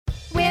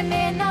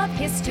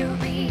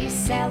history.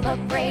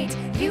 Celebrate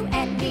you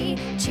and me.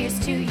 Cheers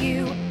to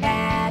you,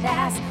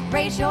 badass.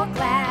 Raise your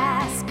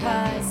glass,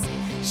 'cause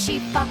she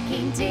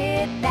fucking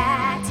did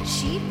that.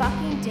 She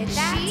fucking did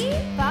that. She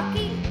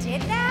fucking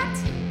did that.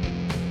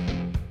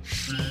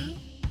 She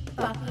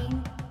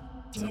fucking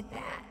did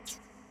that.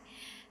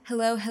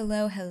 Hello,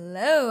 hello,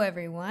 hello,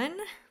 everyone.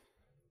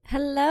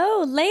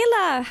 Hello,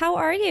 Layla. How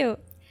are you?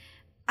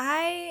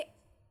 I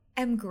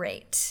am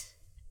great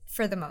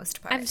for the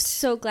most part. I'm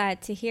so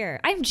glad to hear.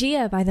 I'm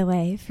Gia, by the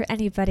way, for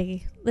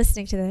anybody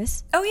listening to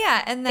this. Oh,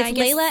 yeah. And then It's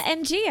Layla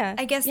and Gia.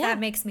 I guess that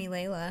makes me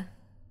Layla.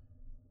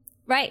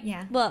 Right.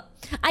 Yeah. Well,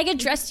 I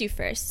addressed you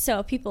first,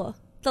 so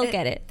they'll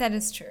get it. That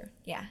is true.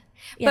 Yeah.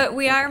 Yeah, But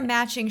we are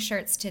matching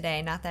shirts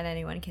today, not that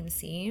anyone can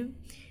see.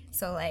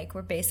 So, like,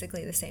 we're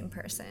basically the same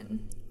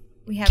person.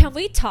 Can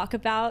we talk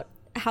about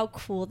how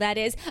cool that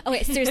is?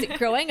 Okay, seriously,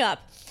 growing up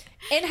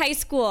in high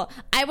school,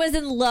 I was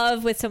in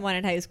love with someone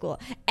in high school,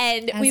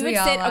 and we would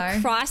sit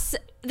across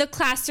the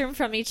classroom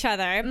from each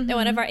other in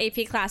one of our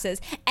AP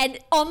classes, and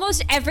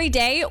almost every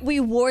day we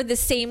wore the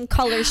same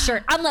color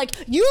shirt. I'm like,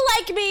 you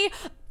like me?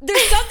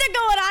 There's something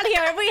going on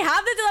here. If we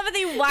have the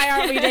telepathy, why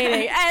aren't we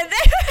dating? And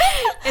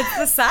it's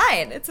a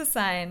sign. It's a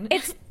sign.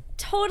 It's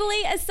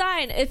totally a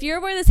sign. If you're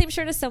wearing the same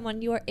shirt as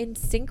someone, you are in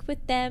sync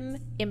with them.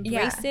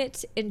 Embrace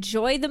it.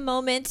 Enjoy the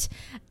moment.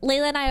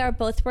 Layla and I are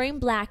both wearing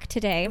black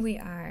today. We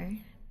are.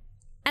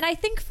 And I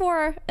think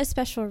for a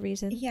special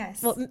reason.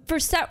 Yes. Well,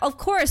 of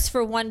course,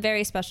 for one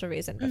very special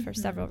reason, but for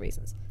several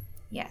reasons.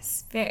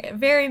 Yes. Very,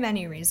 very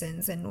many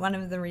reasons. And one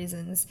of the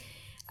reasons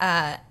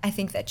I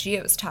think that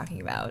Gia was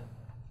talking about,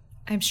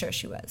 I'm sure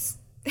she was,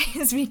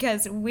 is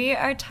because we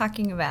are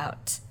talking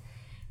about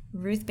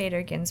Ruth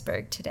Bader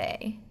Ginsburg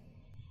today.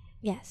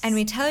 Yes. And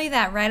we tell you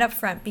that right up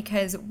front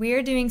because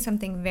we're doing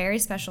something very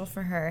special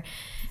for her.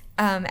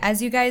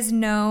 As you guys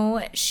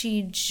know,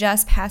 she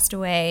just passed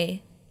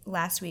away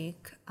last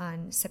week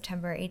on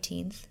September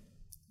 18th.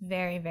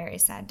 Very, very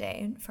sad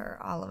day for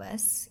all of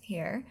us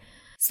here.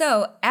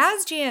 So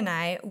as Gia and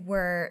I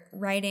were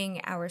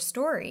writing our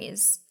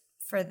stories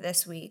for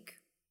this week,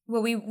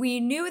 well, we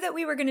knew that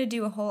we were going to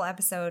do a whole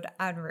episode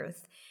on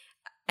Ruth.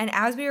 And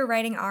as we were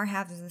writing our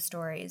half of the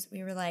stories,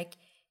 we were like,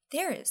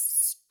 there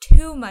is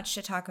too much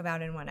to talk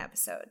about in one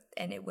episode,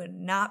 and it would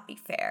not be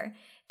fair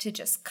to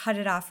just cut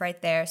it off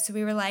right there. So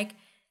we were like,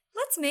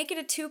 let's make it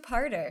a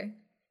two-parter.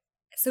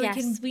 So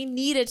we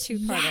need a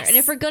two-parter. Yes. And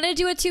if we're going to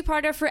do a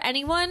two-parter for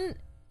anyone,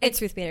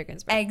 it's Ruth Bader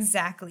Ginsburg.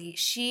 Exactly.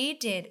 She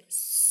did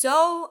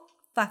so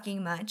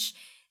fucking much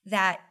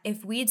that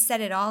if we'd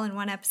said it all in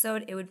one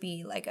episode, it would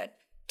be like a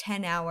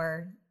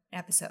 10-hour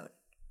episode,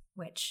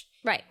 which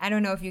I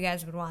don't know if you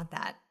guys would want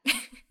that.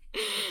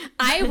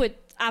 I would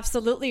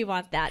absolutely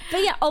want that.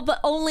 But yeah, but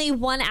only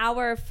 1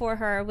 hour for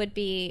her would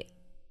be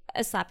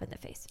a slap in the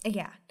face.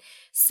 Yeah.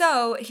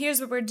 So here's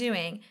what we're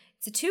doing.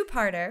 It's a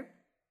two-parter.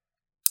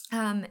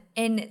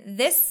 In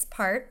this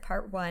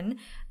part one,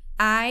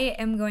 I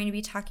am going to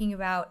be talking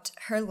about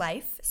her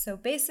life. So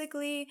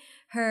basically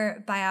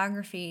her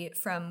biography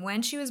from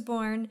when she was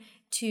born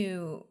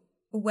to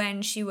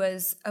when she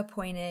was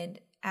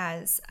appointed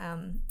as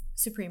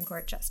Supreme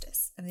Court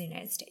Justice of the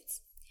United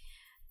States.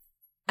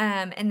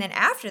 And then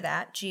after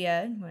that,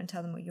 Gia, you want to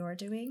tell them what you're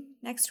doing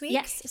next week?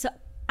 Yes. So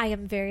I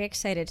am very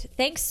excited.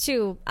 Thanks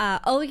to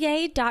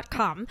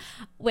oye.com,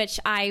 which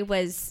I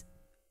was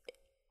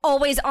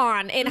always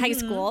on in high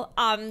school.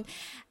 I'm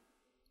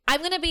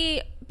going to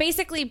be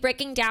basically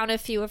breaking down a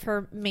few of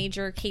her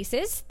major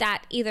cases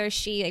that either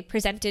she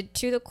presented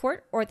to the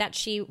court or that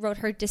she wrote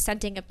her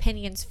dissenting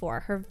opinions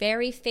for, her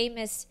very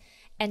famous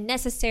and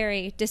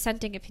necessary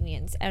dissenting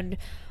opinions. And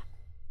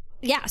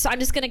yeah, so I'm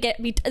just going to get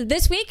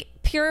this week,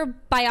 pure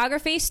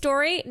biography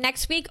story.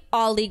 Next week,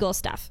 all legal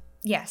stuff.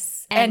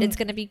 Yes. And it's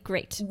going to be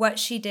great. What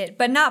she did,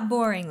 but not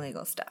boring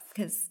legal stuff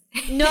because...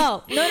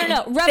 No.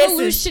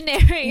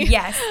 Revolutionary.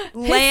 Yes.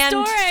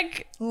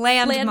 Historic.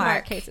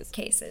 Landmark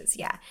cases.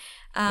 Yeah.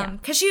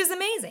 Because she was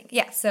amazing.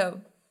 Yeah.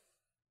 So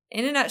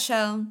in a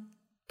nutshell,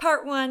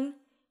 part 1,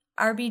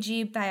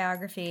 RBG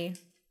biography.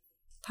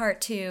 Part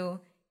 2,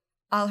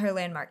 all her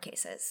landmark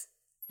cases.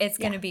 It's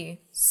going to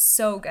be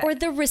so good. Or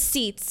the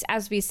receipts,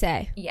 as we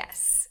say.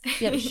 Yes.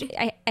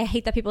 Yeah, I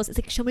hate that people, it's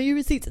like, show me your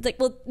receipts. It's like,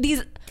 well,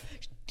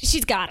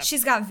 she's got them.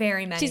 She's got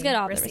very many She's got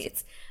all receipts. The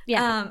receipts.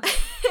 Yeah.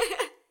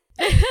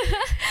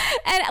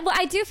 And well,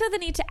 I do feel the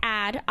need to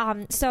add,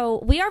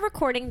 so we are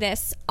recording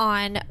this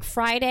on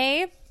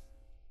Friday.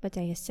 What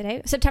day is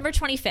today? September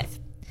 25th,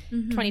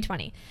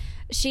 2020.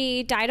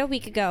 She died a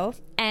week ago,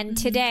 and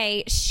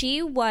today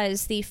she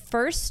was the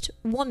first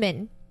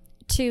woman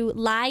to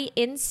lie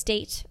in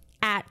state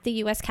at the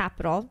U.S.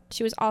 Capitol.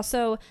 She was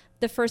also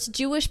the first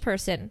Jewish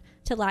person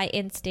to lie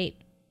in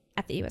state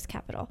at the U.S.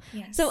 Capitol.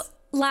 Yes. So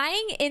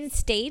lying in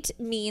state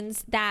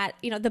means that,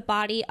 the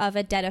body of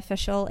a dead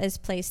official is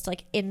placed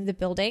like in the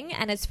building,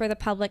 and it's where the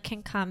public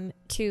can come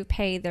to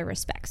pay their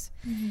respects.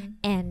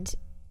 And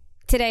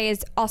today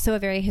is also a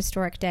very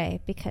historic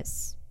day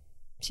because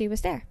she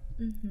was there.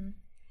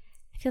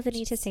 I feel the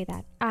need to say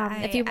that.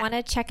 If you want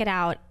to check it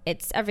out,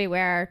 it's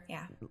everywhere.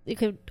 Yeah. You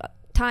could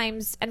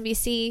Times,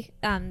 NBC.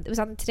 It was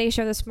on the Today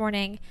Show this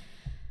morning.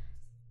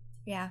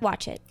 Yeah.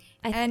 Watch it.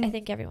 I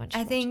think everyone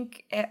should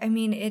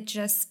it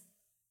just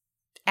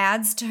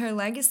adds to her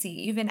legacy.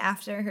 Even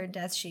after her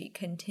death, she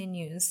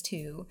continues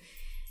to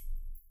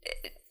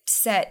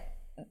set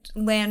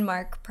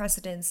landmark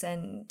precedents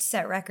and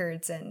set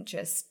records, and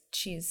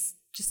she's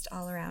just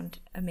all around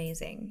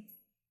amazing.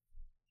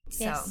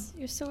 Yes,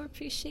 you're so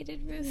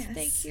appreciated, Ruth. Yes.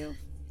 Thank you.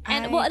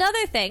 And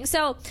another thing.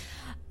 So,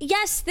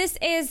 yes, this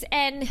is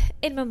an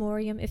in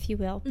memoriam, if you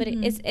will, but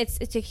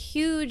it's a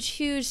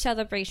huge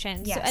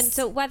celebration. Yes.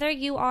 So whether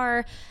you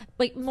are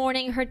like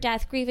mourning her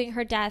death, grieving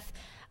her death,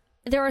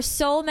 there are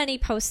so many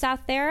posts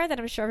out there that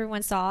I'm sure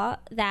everyone saw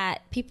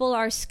that people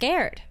are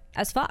scared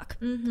as fuck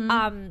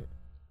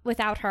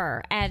without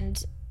her.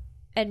 And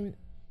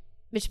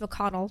Mitch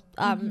McConnell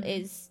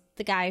is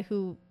the guy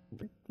who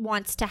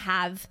wants to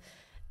have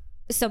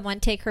someone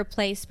take her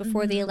place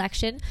before the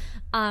election.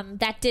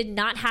 That did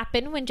not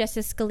happen when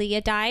Justice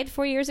Scalia died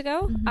 4 years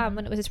ago,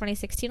 when it was the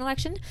 2016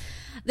 election.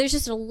 There's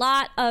just a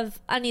lot of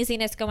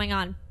uneasiness going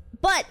on.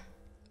 But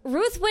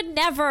Ruth would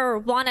never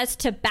want us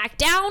to back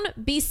down,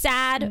 be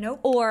sad,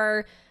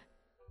 or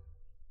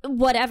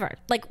whatever.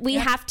 Like, we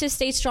have to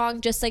stay strong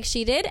just like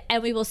she did,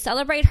 and we will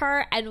celebrate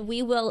her, and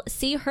we will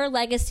see her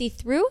legacy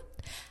through.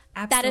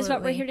 Absolutely. That is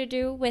what we're here to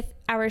do with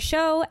our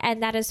show,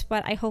 and that is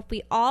what I hope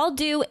we all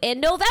do in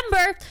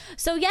November.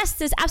 So yes,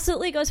 this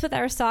absolutely goes with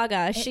our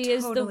saga. She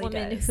is the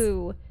woman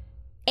who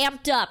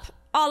amped up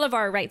all of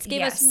our rights,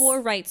 gave us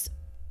more rights,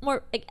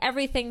 more like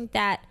everything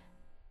that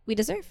we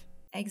deserve.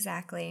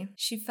 Exactly.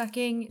 She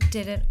fucking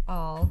did it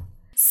all.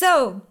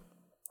 So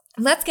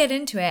let's get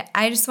into it.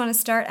 I just want to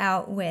start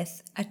out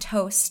with a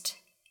toast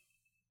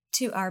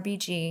to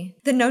RBG,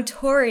 the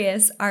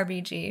notorious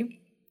RBG.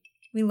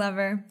 We love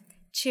her.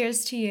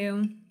 Cheers to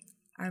you,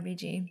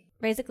 RBG.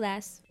 Raise a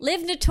glass.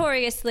 Live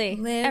notoriously,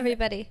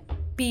 everybody.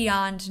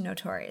 Beyond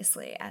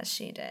notoriously, as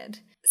she did.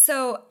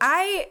 So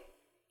I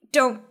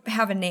don't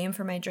have a name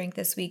for my drink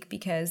this week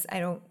because I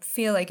don't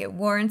feel like it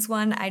warrants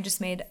one. I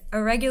just made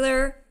a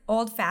regular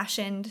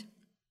old-fashioned,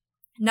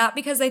 not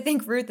because I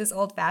think Ruth is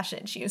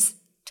old-fashioned. She was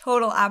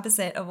total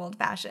opposite of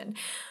old-fashioned.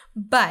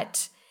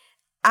 But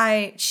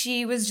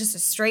she was just a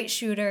straight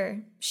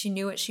shooter. She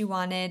knew what she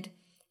wanted.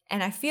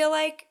 And I feel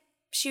like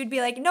she would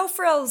be like, no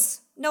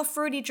frills, no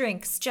fruity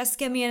drinks. Just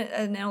give me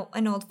an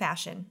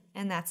old-fashioned,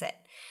 and that's it.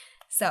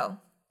 So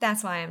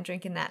that's why I'm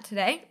drinking that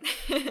today.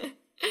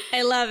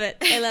 I love it.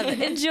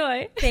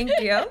 Enjoy. Thank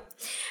you.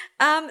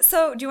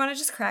 So do you want to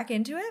just crack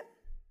into it?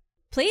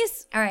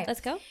 Please. All right.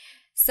 Let's go.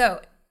 So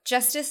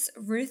Justice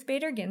Ruth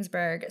Bader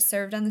Ginsburg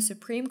served on the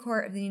Supreme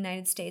Court of the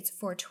United States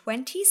for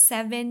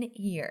 27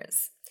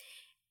 years.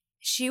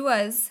 She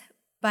was,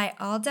 by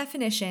all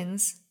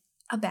definitions,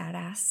 a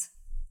badass,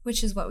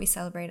 which is what we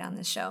celebrate on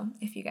this show,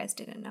 if you guys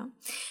didn't know.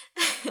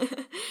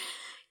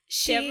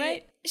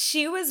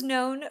 She was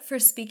known for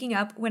speaking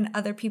up when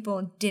other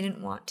people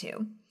didn't want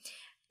to.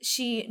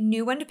 She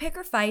knew when to pick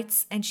her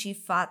fights, and she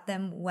fought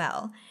them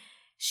well.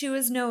 She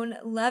was known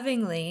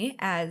lovingly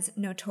as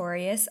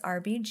Notorious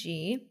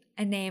RBG,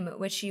 a name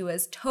which she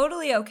was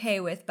totally okay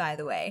with, by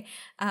the way,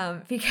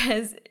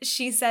 because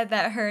she said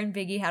that her and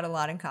Biggie had a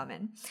lot in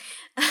common.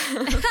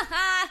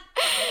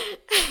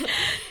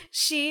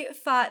 She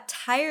fought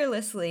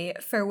tirelessly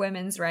for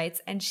women's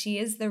rights, and she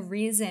is the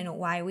reason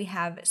why we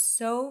have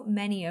so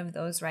many of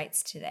those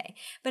rights today.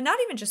 But not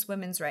even just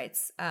women's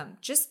rights,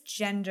 just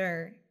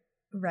gender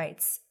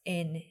rights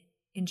in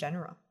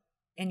general.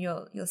 And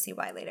you'll see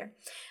why later.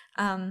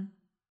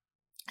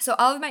 So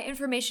all of my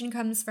information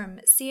comes from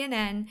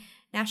CNN,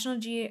 National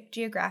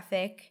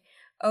Geographic,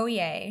 Oh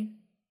Yay.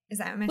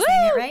 Am I saying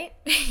it right?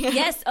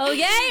 Yes, Oh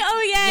Yay,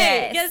 Oh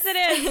Yay. Yes, it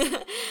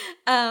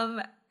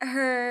is.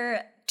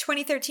 Her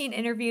 2013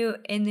 interview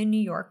in The New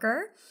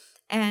Yorker,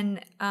 and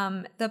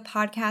the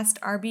podcast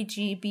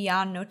RBG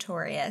Beyond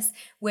Notorious,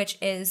 which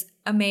is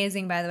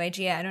amazing, by the way.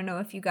 Gia, I don't know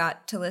if you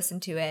got to listen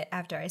to it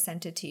after I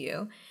sent it to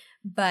you,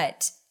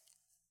 but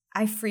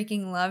I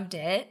freaking loved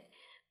it.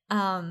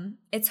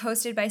 It's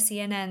hosted by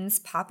CNN's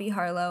Poppy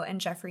Harlow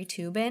and Jeffrey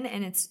Toobin,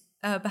 and it's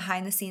a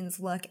behind-the-scenes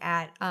look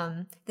at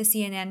the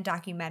CNN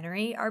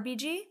documentary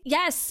RBG.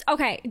 Yes.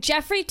 Okay.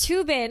 Jeffrey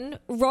Toobin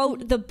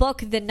wrote the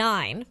book The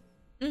Nine.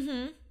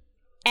 Mm-hmm.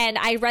 And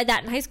I read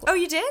that in high school. Oh,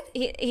 you did?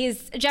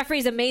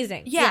 Jeffrey's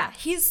amazing. Yeah.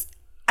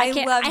 I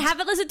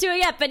haven't listened to it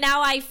yet, but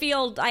now I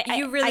feel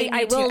you really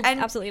need to.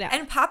 And, absolutely not.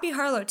 And Poppy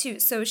Harlow too.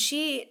 So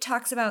she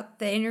talks about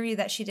the interview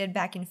that she did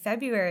back in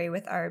February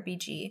with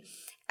RBG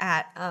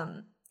at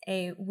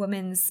a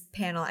women's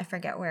panel. I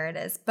forget where it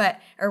is,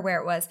 where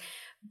it was,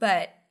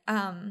 but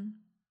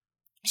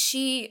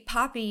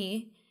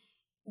Poppy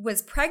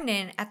was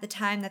pregnant at the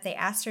time that they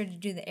asked her to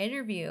do the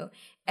interview,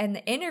 and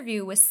the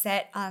interview was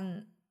set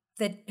on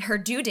her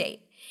due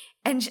date.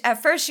 And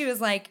at first she was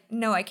like,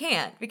 no, I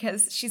can't,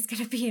 because she's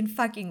going to be in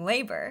fucking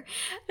labor.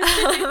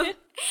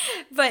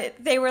 But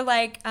they were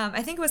like,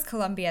 I think it was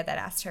Columbia that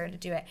asked her to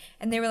do it.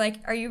 And they were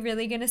like, are you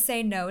really going to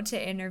say no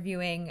to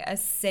interviewing a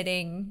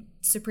sitting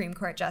Supreme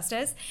Court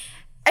justice?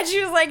 And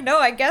she was like, no,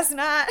 I guess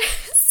not.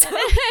 So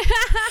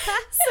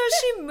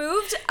she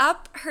moved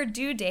up her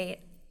due date,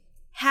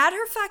 had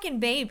her fucking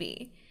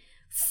baby.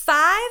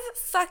 5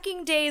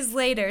 fucking days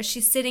later,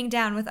 she's sitting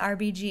down with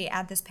RBG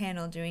at this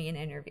panel doing an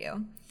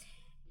interview.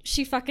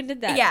 She fucking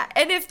did that. Yeah,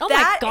 and if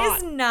that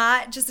is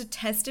not just a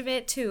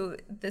testament to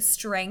the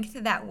strength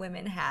that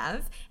women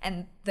have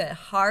and the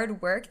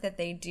hard work that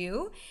they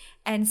do,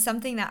 and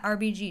something that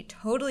RBG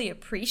totally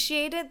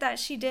appreciated that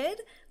she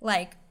did,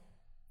 like,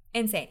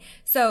 insane.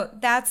 So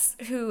that's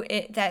who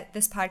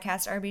this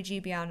podcast,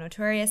 RBG Beyond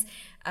Notorious,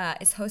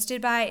 is hosted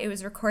by. It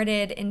was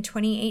recorded in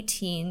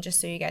 2018, just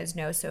so you guys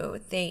know. So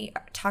they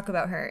talk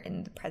about her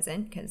in the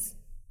present because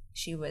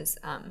she was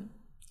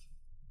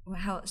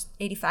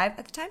 85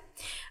 at the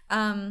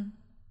time.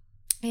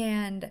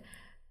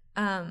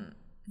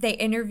 They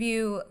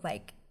interview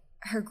like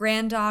her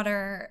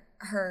granddaughter,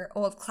 her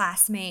old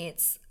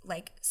classmates,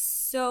 like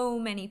so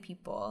many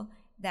people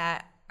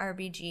that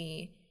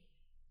RBG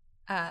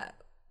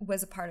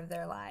was a part of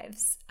their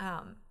lives.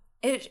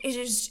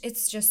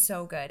 It's just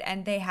so good.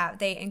 And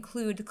they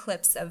include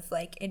clips of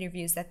like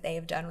interviews that they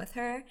have done with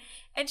her.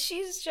 And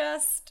she's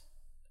just,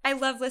 I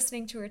love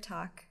listening to her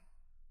talk.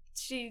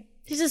 She's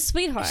a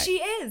sweetheart. She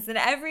is. And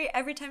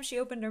every time she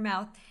opened her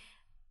mouth,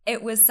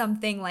 it was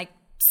something like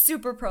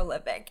super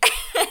prolific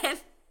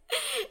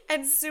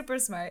and super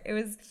smart. It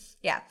was,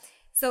 yeah.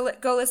 So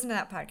go listen to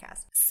that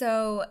podcast.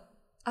 So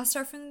I'll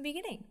start from the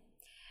beginning.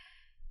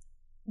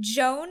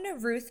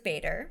 Joan Ruth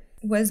Bader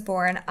was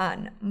born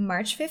on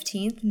March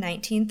 15th,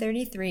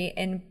 1933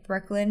 in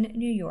Brooklyn,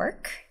 New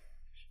York,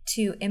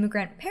 to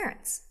immigrant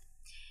parents.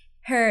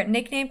 Her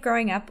nickname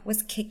growing up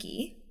was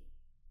Kiki,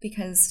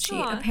 because she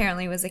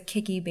apparently was a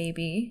kicky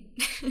baby,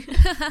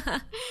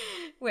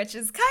 which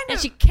is kind of... And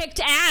she kicked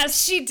ass.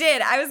 She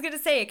did. I was going to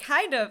say it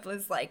kind of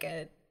was like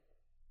a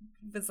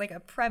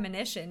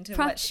premonition to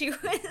what she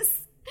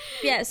was.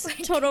 Yes,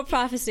 like, total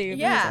prophecy.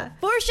 Yeah.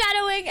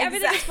 Foreshadowing.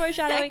 Everything is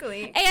foreshadowing.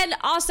 Exactly. And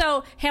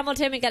also,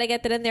 Hamilton, we got to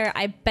get that in there.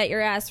 I bet your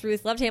ass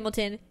Ruth loved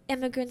Hamilton.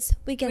 Immigrants,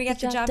 we get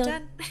the job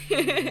done.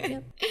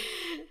 Yep.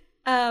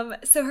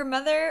 So her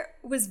mother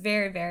was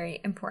very,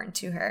 very important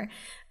to her.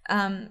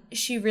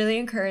 She really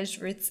encouraged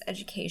Ruth's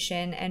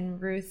education,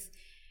 and Ruth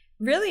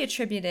really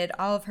attributed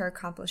all of her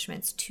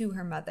accomplishments to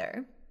her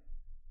mother.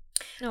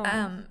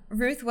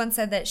 Ruth once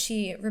said that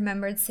she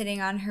remembered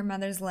sitting on her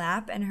mother's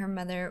lap, and her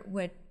mother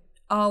would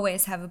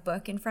always have a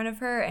book in front of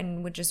her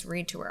and would just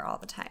read to her all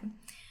the time.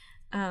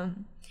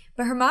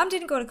 But her mom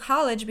didn't go to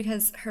college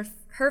because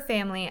her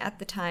family at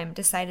the time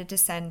decided to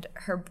send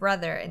her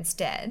brother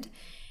instead.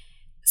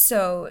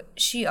 So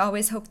she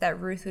always hoped that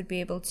Ruth would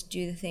be able to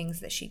do the things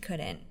that she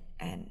couldn't,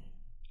 and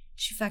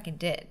she fucking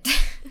did.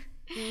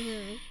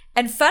 Mm-hmm.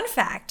 And fun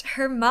fact,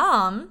 her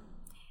mom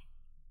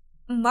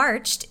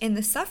marched in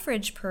the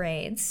suffrage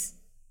parades.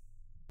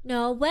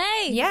 No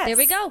way. Yes. There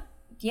we go.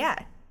 Yeah.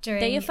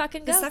 During there you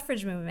fucking go. The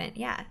suffrage movement.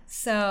 Yeah.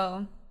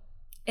 So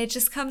it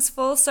just comes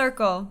full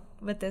circle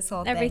with this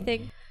whole thing.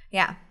 Everything.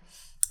 Yeah.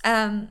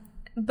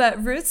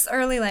 But Ruth's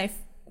early life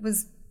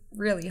was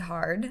really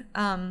hard.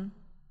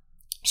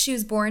 She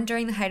was born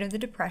during the height of the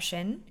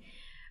Depression.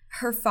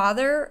 Her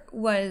father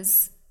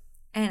was,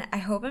 and I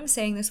hope I'm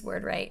saying this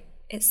word right,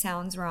 it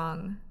sounds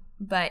wrong,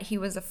 but he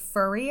was a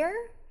furrier.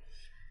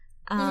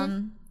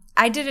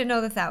 I didn't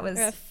know that was...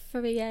 A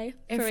furrier.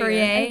 A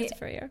furrier. I think it's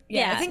furrier.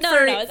 Yeah, I think no,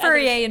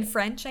 furrier in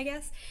French, I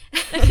guess.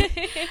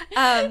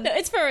 No,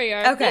 it's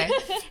furrier. Okay.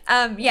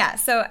 Yeah,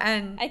 so,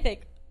 and... I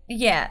think.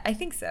 Yeah, I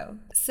think so.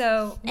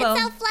 So, well...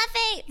 It's so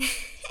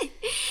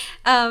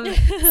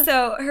fluffy!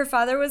 So, her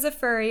father was a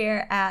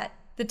furrier at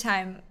a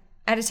time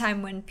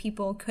when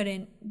people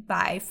couldn't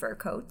buy fur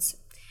coats.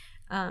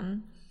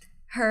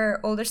 Her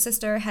older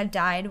sister had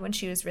died when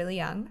she was really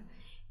young.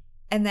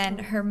 And then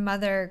her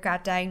mother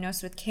got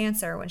diagnosed with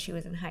cancer when she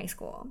was in high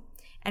school.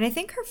 And I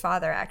think her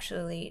father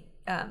actually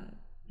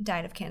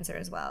died of cancer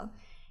as well,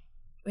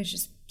 which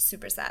is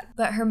super sad.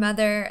 But her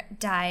mother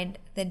died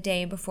the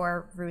day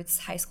before Ruth's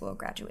high school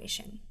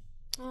graduation.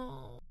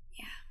 Oh.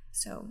 Yeah.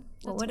 So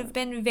what would have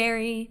been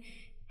very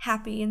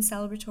happy and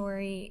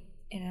celebratory,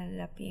 it ended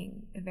up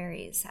being a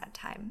very sad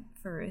time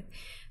for Ruth.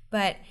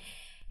 But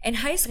in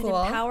high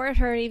school... It empowered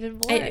her even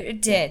more.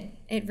 It did.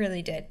 It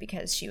really did,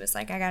 because she was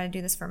like, I got to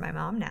do this for my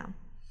mom now.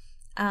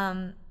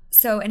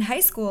 So in high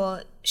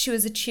school, she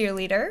was a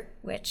cheerleader,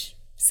 which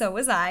so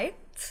was I.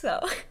 So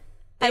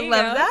I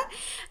love that.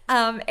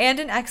 And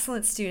an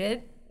excellent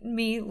student.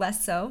 Me,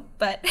 less so.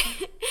 But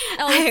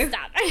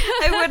stop.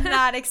 I would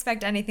not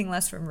expect anything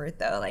less from Ruth,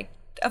 though. Like,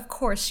 of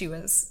course she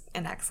was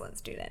an excellent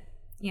student.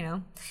 You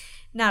know,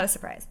 not a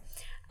surprise.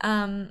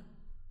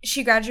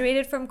 She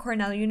graduated from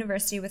Cornell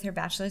University with her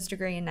bachelor's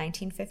degree in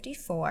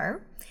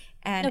 1954.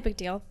 And no big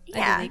deal.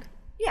 Yeah.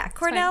 Yeah,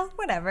 Cornell,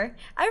 whatever.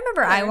 I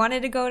remember I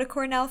wanted to go to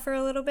Cornell for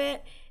a little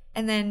bit.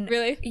 And then...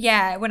 Really?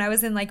 Yeah, when I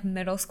was in, like,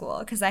 middle school,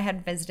 because I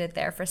had visited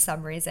there for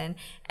some reason.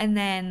 And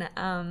then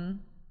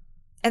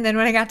when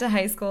I got to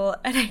high school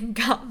and I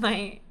got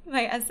my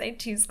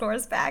SAT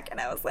scores back, and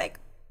I was like,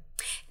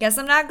 guess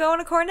I'm not going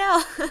to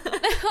Cornell.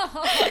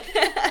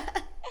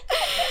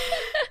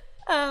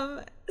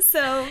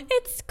 So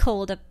It's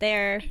cold up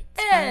there.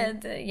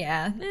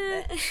 yeah.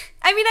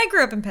 I mean, I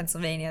grew up in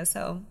Pennsylvania,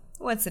 so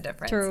what's the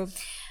difference? True.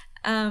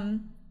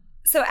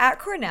 So at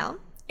Cornell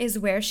is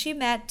where she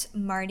met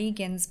Marty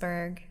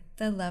Ginsburg,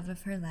 the love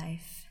of her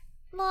life.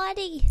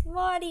 Marty.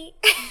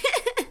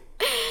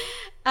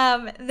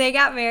 They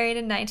got married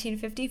in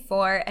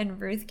 1954, and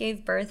Ruth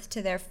gave birth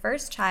to their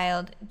first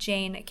child,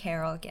 Jane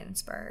Carroll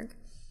Ginsburg.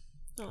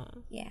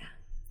 Aww. Yeah.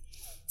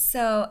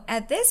 So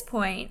at this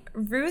point,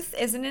 Ruth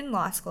isn't in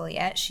law school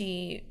yet.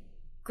 She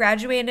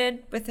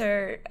graduated with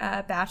her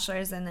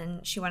bachelor's, and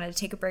then she wanted to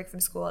take a break from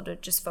school to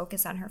just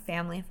focus on her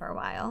family for a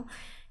while.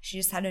 She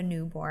just had a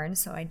newborn,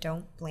 so I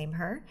don't blame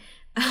her.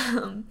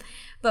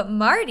 But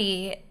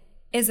Marty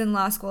is in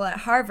law school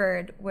at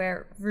Harvard,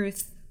 where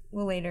Ruth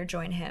will later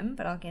join him,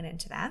 but I'll get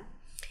into that.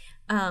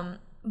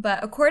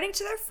 But according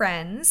to their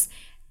friends,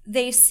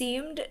 they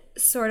seemed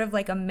sort of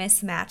like a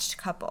mismatched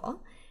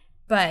couple,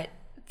 but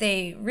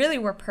they really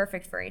were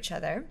perfect for each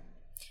other.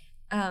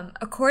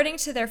 According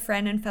to their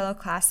friend and fellow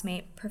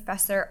classmate,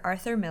 Professor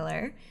Arthur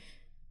Miller,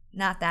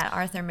 not that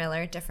Arthur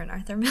Miller, different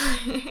Arthur Miller.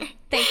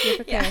 Thank you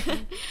for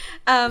clarifying.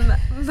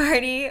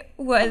 Marty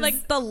was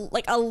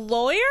like a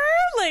lawyer,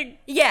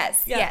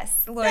 yes,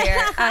 lawyer.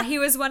 He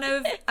was one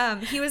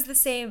of he was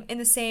in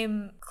the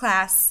same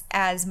class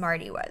as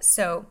Marty was.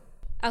 So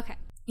okay.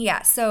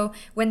 Yeah, so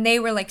when they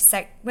were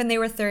when they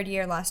were third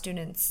year law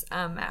students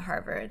at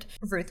Harvard,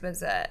 Ruth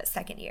was a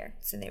second year,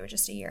 so they were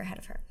just a year ahead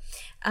of her.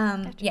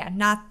 Gotcha. Yeah,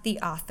 not the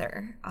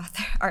author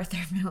Arthur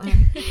Miller.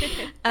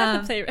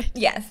 Not the playwright.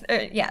 Yes,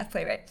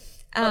 playwright.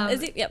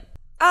 Is he? Yep.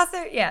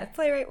 Author, yeah,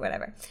 playwright,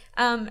 whatever.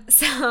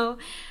 So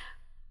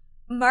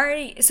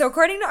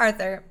according to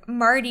Arthur,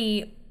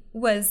 Marty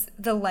was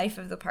the life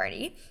of the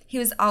party. He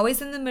was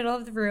always in the middle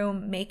of the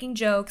room, making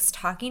jokes,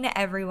 talking to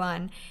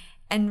everyone,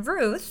 and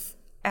Ruth,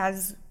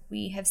 as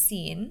we have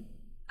seen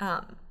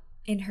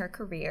in her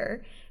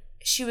career,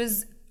 she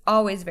was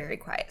always very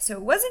quiet. So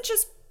it wasn't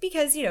just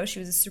because, she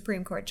was a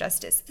Supreme Court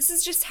justice. This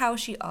is just how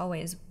she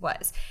always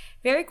was.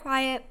 Very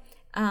quiet,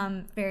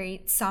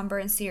 very somber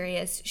and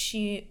serious.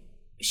 She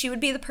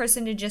would be the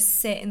person to just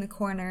sit in the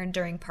corner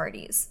during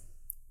parties,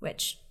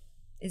 which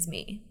is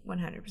me,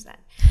 100%.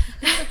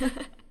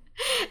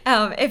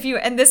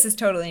 And this is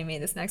totally me,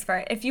 this next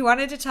part. If you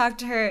wanted to talk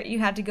to her, you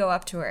had to go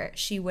up to her.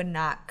 She would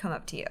not come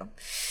up to you.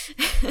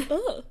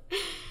 Oh,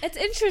 it's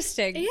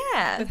interesting.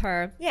 Yeah. With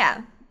her.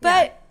 Yeah.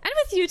 But. Yeah. And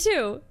with you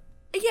too.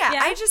 Yeah.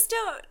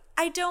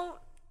 I don't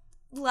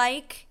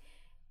like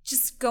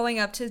just going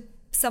up to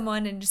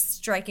someone and just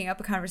striking up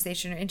a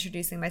conversation or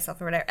introducing myself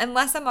or whatever,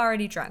 unless I'm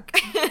already drunk.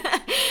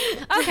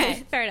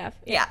 Okay, fair enough.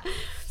 Yeah.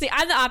 See,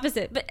 I'm the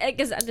opposite, but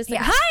because I'm just like,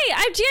 hi,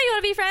 I'm Gia, you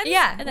want to be friends?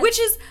 Yeah, then, which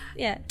is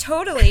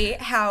totally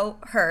how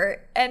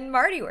her and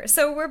Marty were.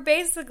 So we're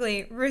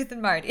basically Ruth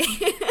and Marty.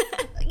 Yay,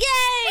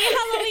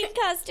 Halloween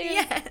costume.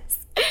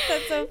 Yes.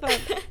 That's so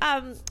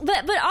fun.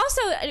 But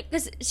also,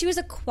 because she was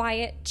a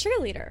quiet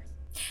cheerleader.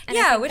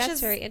 And which that's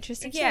is very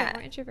interesting. Yeah.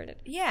 More introverted.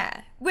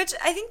 Yeah. Which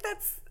I think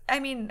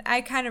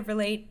I kind of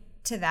relate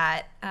to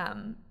that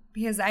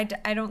because I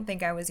don't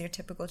think I was your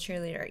typical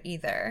cheerleader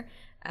either.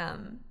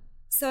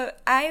 So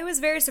I was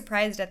very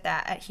surprised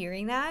at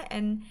hearing that,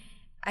 and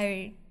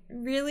I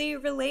really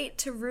relate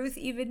to Ruth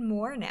even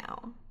more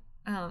now.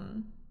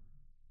 And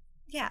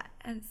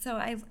so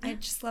I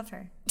just love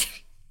her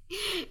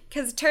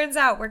because it turns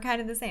out we're kind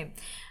of the same.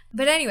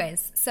 But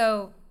anyways,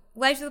 so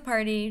life of the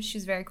party, she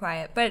was very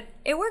quiet, but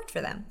it worked for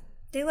them.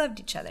 They loved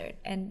each other,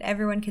 and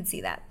everyone could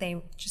see that.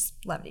 They just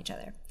loved each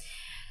other.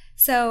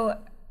 So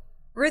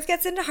Ruth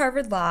gets into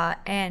Harvard Law,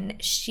 and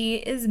she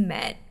is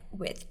met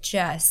with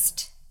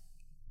just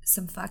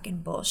some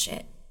fucking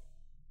bullshit,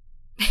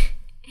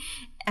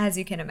 as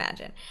you can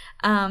imagine.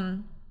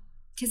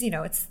 Because,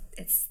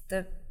 it's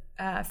the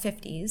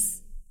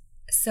 50s.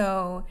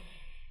 So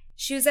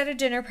she was at a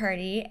dinner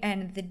party,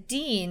 and the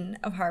dean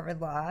of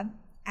Harvard Law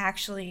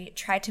actually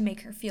tried to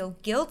make her feel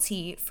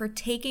guilty for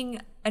taking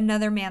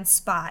another man's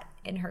spot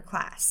in her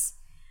class.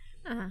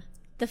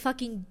 The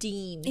fucking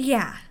dean.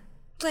 Yeah.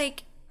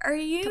 Like, are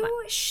you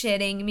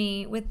shitting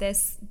me with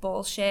this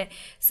bullshit?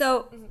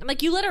 So I'm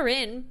like, you let her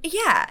in.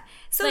 Yeah.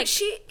 So like,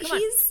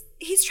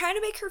 he's trying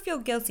to make her feel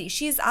guilty.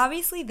 She's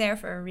obviously there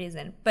for a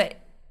reason,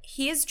 but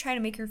he is trying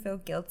to make her feel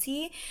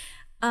guilty,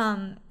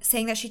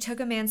 saying that she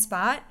took a man's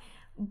spot,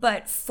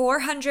 but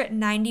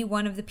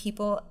 491 of the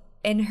people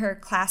in her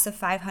class of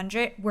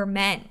 500 were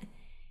men.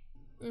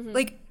 Mm-hmm.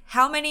 Like,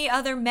 how many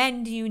other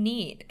men do you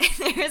need?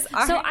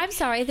 So I'm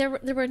sorry, there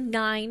were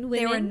 9 women.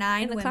 There were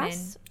 9 in the women.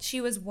 class?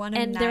 She was one of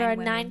 9 women. And there are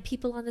women. 9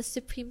 people on the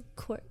Supreme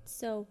Court.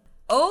 So.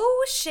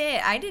 Oh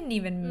shit! I didn't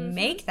even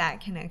make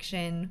that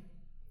connection.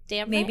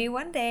 Damn. Maybe right.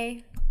 one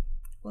day.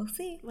 We'll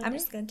see. I'm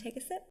just gonna take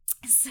a sip.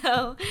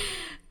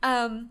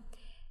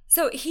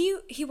 So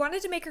he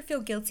wanted to make her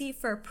feel guilty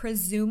for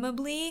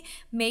presumably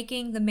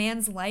making the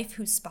man's life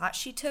whose spot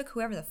she took,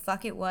 whoever the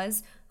fuck it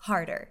was,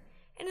 harder.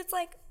 And it's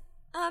like,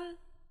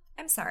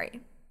 I'm sorry.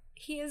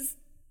 He is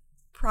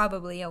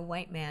probably a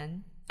white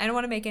man. I don't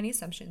want to make any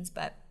assumptions,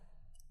 but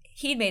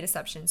he'd made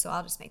assumptions, so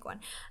I'll just make one.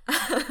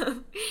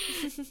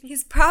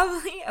 He's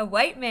probably a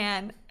white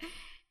man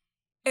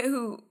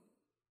who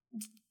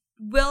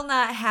will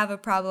not have a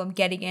problem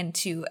getting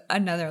into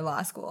another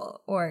law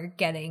school or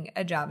getting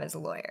a job as a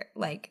lawyer.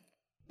 Like,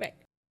 right.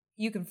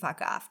 You can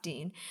fuck off,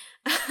 Dean.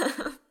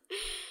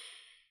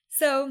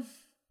 So,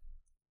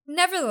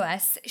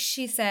 nevertheless,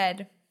 she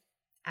said,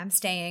 I'm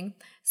staying.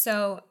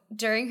 So,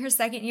 during her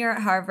second year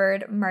at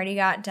Harvard, Marty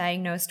got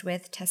diagnosed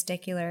with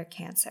testicular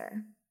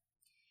cancer,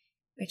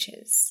 which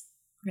is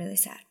really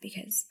sad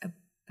because a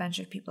bunch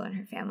of people in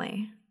her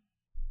family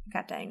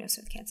got diagnosed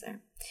with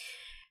cancer.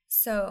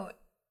 So,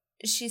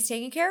 she's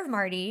taking care of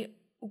Marty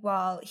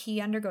while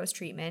he undergoes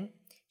treatment.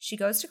 She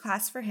goes to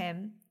class for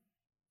him,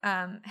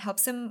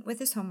 helps him with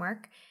his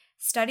homework,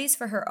 studies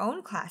for her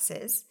own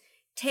classes,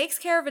 takes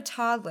care of a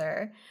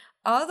toddler.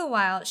 All the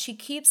while, she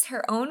keeps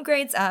her own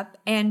grades up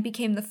and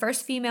became the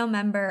first female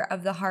member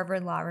of the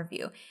Harvard Law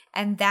Review.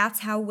 And that's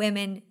how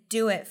women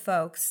do it,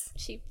 folks.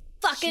 She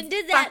fucking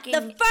did that.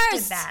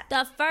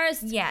 The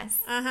first. Yes.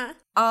 Uh-huh.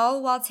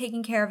 All while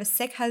taking care of a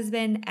sick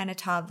husband and a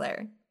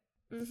toddler.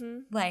 Mm-hmm.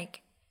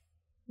 Like,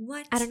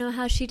 what? I don't know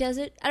how she does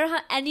it. I don't know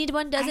how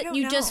anyone does it.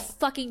 You just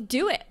fucking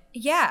do it.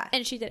 Yeah.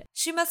 And she did it.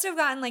 She must have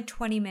gotten like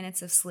 20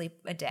 minutes of sleep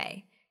a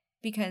day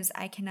because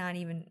I cannot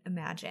even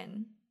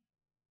imagine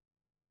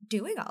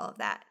doing all of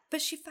that.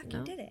 But she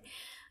fucking did it.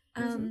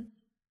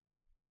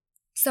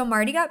 So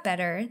Marty got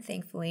better,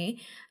 thankfully.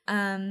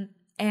 And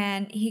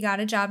he got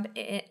a job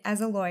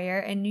as a lawyer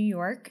in New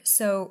York.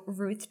 So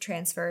Ruth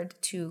transferred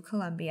to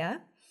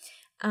Columbia,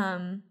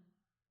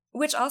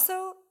 which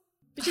also...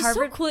 Which is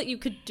so cool that you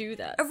could do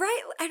that.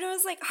 Right. And I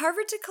was like,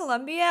 Harvard to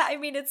Columbia? I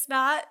mean, it's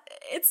not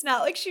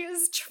like she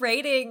was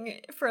trading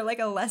for like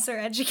a lesser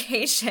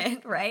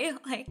education, right?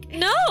 Like,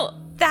 no.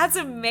 That's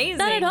amazing.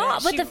 Not at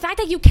all. But the fact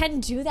that you can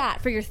do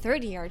that for your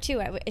third year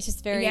too, it's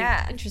just very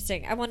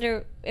interesting. I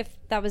wonder if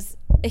that was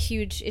a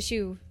huge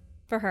issue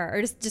for her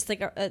or just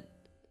like a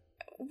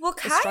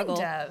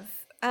struggle. Of.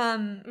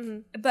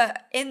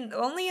 But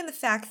only in the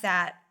fact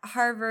that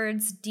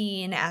Harvard's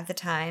dean at the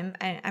time,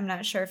 I'm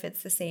not sure if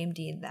it's the same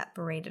dean that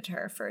berated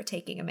her for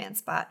taking a man's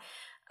spot,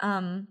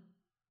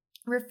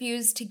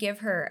 refused to give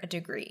her a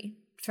degree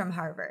from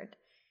Harvard.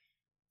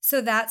 So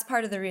that's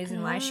part of the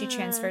reason why she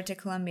transferred to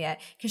Columbia,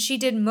 because she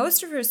did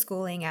most of her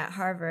schooling at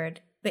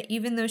Harvard, but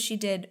even though she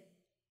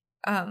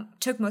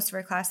took most of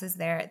her classes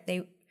there,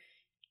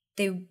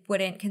 they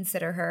wouldn't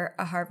consider her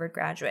a Harvard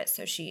graduate,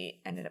 so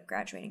she ended up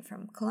graduating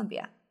from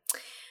Columbia.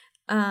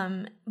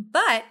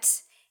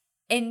 But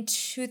in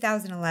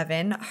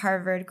 2011,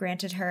 Harvard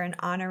granted her an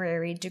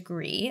honorary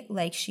degree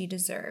like she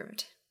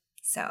deserved.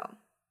 So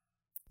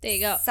there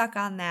you go. Suck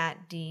on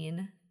that,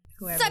 Dean.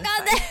 Whoever suck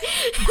on that.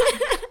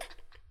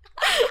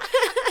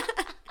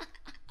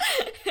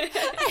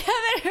 I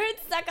haven't heard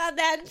suck on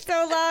that in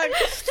so long.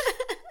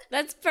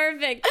 That's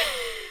perfect.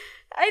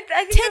 I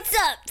think tits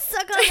up,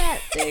 suck on that.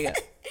 There you go.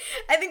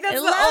 I think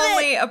that's the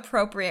only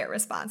appropriate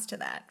response to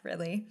that,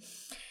 really.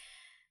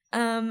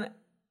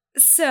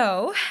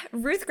 So,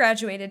 Ruth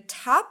graduated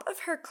top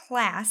of her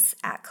class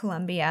at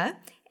Columbia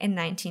in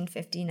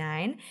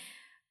 1959,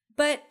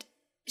 but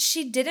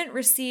she didn't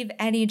receive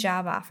any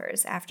job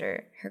offers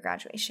after her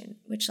graduation,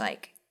 which,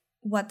 like,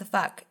 what the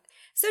fuck?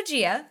 So,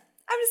 Gia,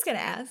 I'm just going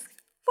to ask,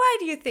 why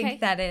do you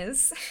think that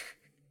is?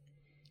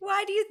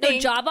 Why do you think... No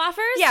job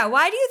offers? Yeah,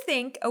 why do you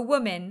think a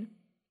woman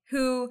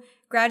who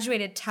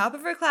graduated top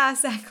of her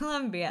class at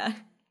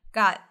Columbia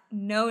got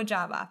no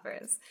job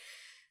offers?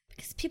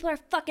 Because people are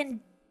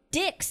fucking...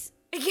 dicks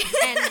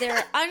and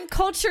they're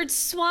uncultured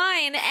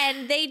swine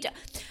and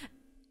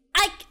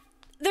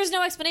there's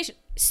no explanation.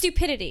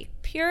 Stupidity,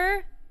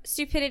 pure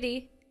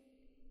stupidity.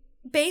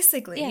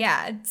 Basically,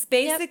 yeah. It's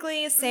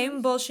basically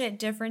same bullshit,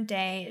 different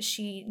day.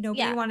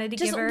 Nobody wanted to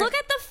give her. Just look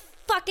at the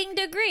fucking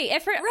degree.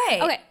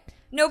 Okay.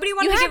 Nobody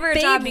wanted to give her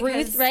a job because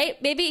Ruth,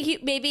 right?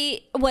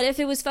 Maybe what if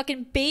it was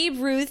fucking Babe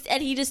Ruth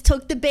and he just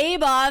took the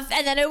babe off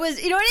and then it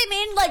was, you know what I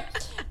mean? Like,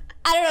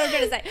 I don't know what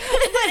I'm gonna say.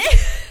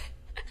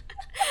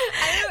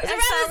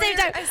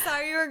 I saw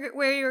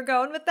where you were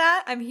going with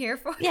that. I'm here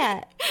for it.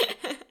 Yeah.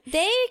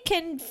 They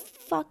can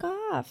fuck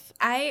off.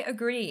 I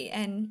agree.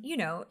 And,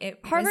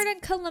 Harvard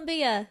and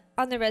Columbia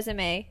on the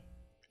resume.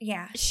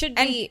 Yeah. Should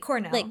be. And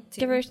Cornell, like,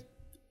 too. Diverse.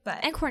 But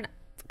and Cornell.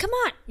 Come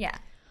on. Yeah.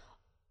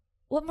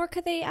 What more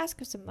could they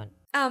ask of someone?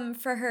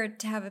 For her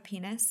to have a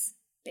penis,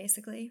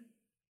 basically.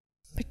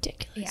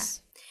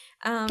 Ridiculous.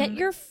 Yeah. Get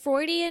your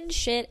Freudian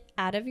shit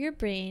out of your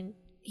brain.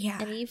 Yeah.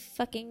 Any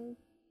fucking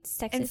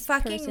sexist and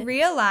fucking person.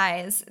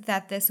 Realize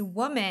that this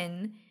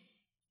woman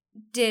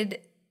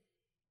did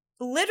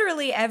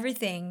literally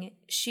everything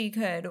she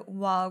could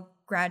while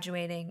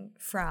graduating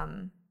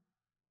from,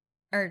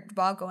 or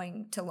while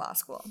going to law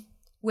school,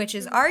 which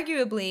is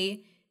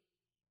arguably,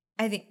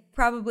 I think,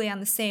 probably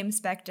on the same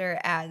specter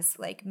as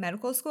like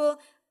medical school,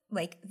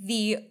 like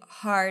the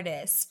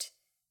hardest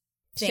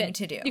thing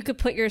to do. You could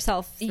put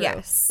yourself through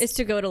is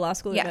to go to law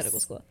school or medical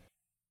school.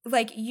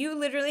 Like, you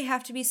literally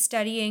have to be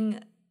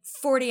studying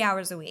 40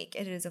 hours a week.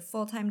 It is a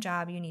full-time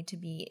job. You need to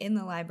be in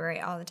the library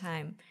all the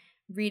time,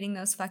 reading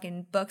those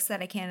fucking books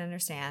that I can't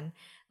understand.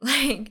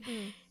 Like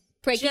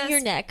breaking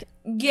your neck.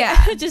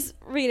 Yeah. Just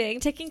reading,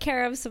 taking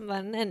care of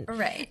someone. And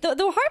right. The hard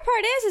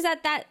part is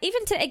that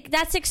even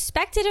that's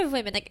expected of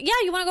women. Like, yeah,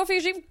 you want to go for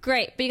your dream?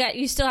 Great. But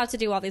you still have to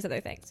do all these other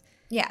things.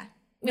 Yeah.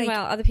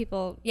 Meanwhile, other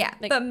people. Yeah.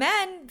 Like, but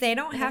men, they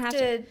don't have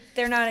to.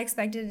 They're not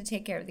expected to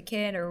take care of the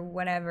kid or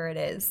whatever it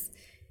is.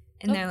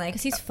 And they're like.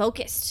 Because he's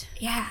focused.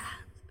 Yeah.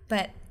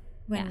 But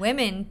when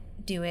women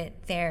do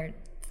it, they're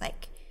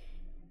like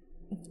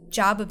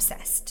job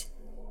obsessed.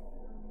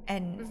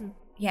 And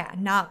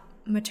not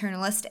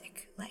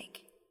maternalistic.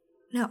 Like,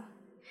 no.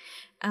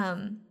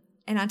 And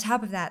on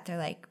top of that, they're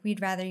like,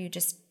 we'd rather you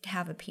just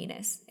have a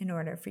penis in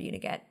order for you to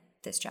get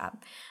this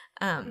job.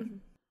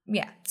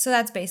 Yeah, so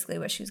that's basically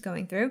what she was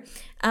going through.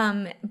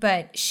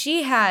 But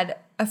she had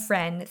a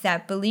friend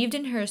that believed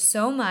in her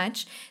so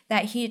much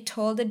that he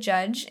told a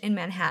judge in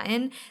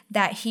Manhattan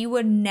that he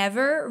would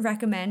never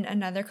recommend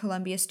another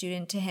Columbia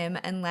student to him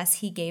unless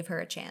he gave her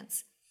a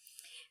chance.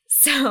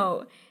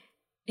 So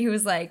he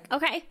was like,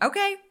 okay.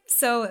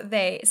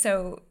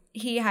 So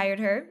he hired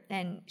her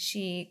and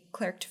she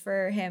clerked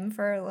for him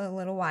for a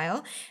little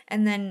while.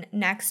 And then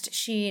next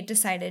she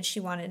decided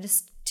she wanted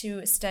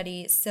to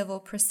study civil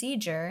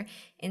procedure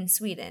in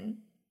Sweden.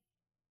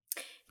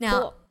 Now,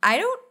 cool. I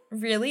don't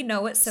really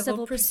know what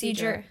civil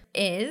procedure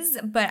is,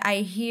 but I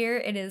hear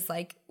it is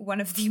like one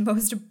of the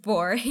most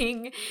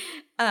boring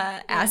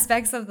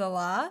aspects of the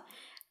law.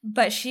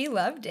 But she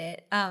loved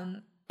it.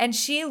 And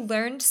she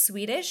learned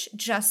Swedish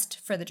just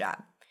for the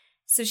job.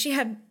 So she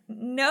had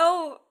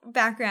no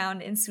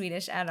background in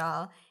Swedish at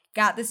all,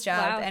 got this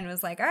job and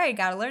was like, all right,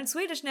 got to learn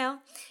Swedish now.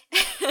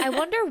 I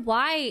wonder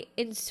why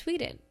in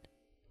Sweden.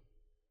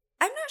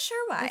 I'm not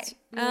sure why. That's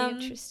really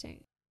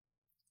interesting.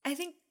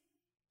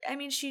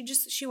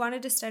 She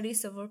wanted to study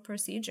civil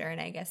procedure, and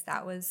I guess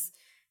that was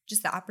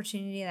just the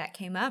opportunity that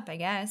came up, I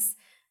guess.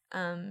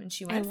 And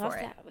she went for it. I love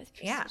that with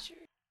procedure.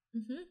 Yeah.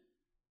 Mm-hmm.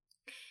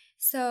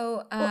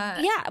 So,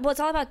 it's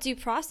all about due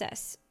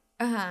process.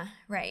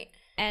 Right.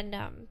 And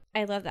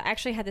I love that. I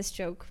actually had this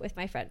joke with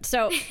my friend.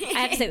 So I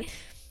have to say,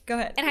 go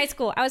ahead. In high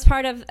school, I was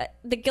part of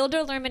the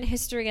Gilder Lehrman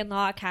History and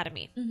Law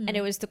Academy, and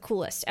it was the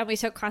coolest. And we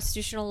took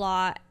constitutional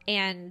law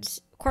and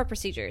court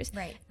procedures.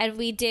 Right. And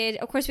we did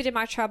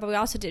mock trial, but we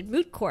also did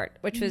moot court,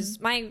 which was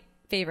my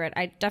favorite.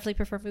 I definitely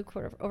prefer moot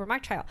court over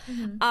mock trial.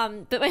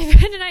 But my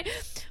friend and I,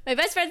 my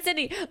best friend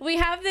Cindy, we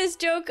have this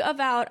joke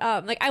about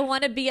I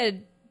want to be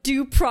a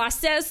due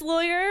process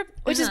lawyer,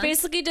 which is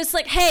basically just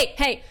like,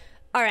 hey,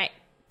 all right.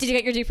 Did you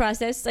get your due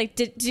process? Like,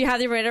 did you have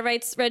the Miranda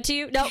rights read to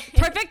you? No.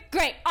 Perfect.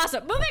 Great.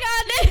 Awesome. Moving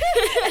on.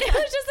 And it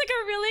was just like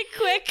a really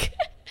quick.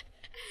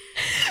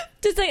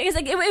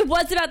 It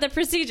was about the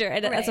procedure,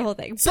 and that's the whole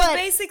thing. So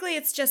basically,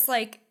 it's just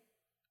like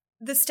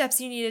the steps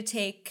you need to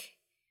take,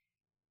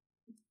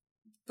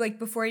 like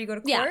before you go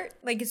to court. Yeah.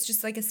 Like it's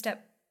just like a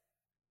step,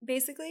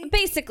 basically.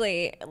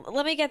 Basically,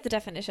 let me get the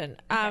definition.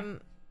 Okay.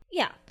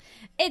 Yeah,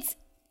 it's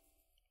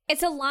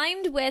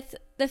aligned with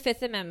the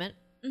Fifth Amendment.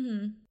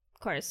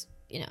 Of course,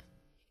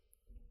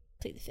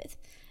 plead the Fifth.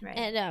 Right.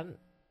 And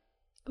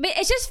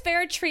it's just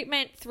fair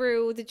treatment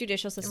through the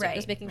judicial system,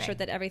 just making sure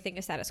that everything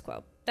is status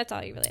quo. That's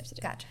all you really have to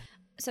do. Gotcha.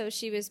 So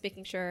she was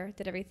making sure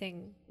that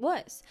everything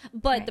was.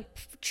 But the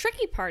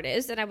tricky part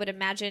is, and I would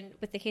imagine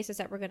with the cases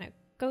that we're going to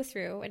go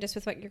through, and just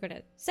with what you're going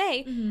to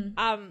say,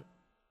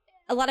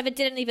 a lot of it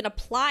didn't even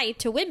apply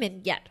to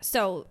women yet.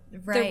 So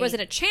there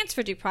wasn't a chance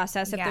for due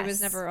process if there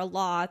was never a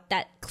law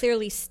that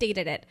clearly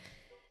stated it.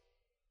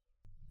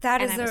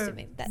 That is a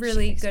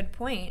really good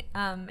point.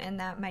 And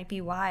that might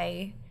be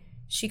why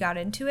she got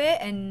into it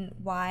and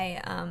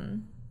why,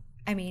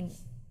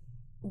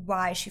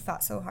 why she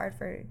fought so hard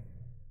for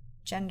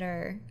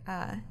gender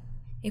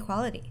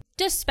equality.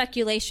 Just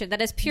speculation.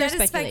 That is pure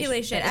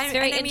speculation. It's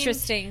very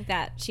interesting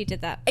that she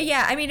did that.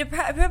 Yeah, I mean,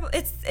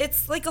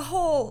 it's like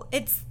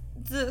it's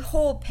the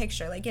whole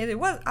picture. Like it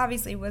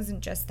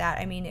wasn't just that.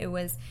 I mean, it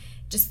was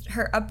just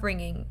her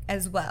upbringing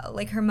as well.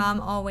 Like her mom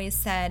always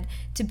said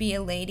to be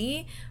a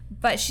lady,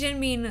 but she didn't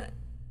mean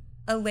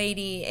a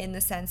lady in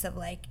the sense of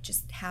like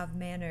just have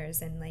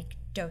manners and like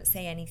don't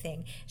say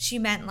anything. She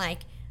meant like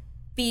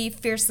be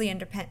fiercely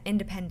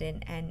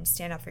independent and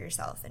stand up for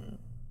yourself and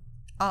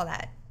all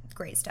that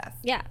great stuff.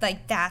 Yeah.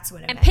 Like that's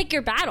what it meant. And pick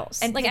your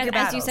battles. And like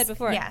as you said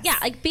before. Yes. Yeah,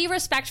 like be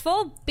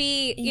respectful,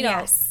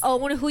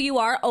 own who you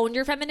are, own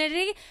your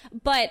femininity,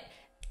 but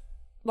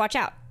watch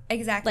out.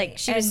 Exactly. Like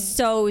she was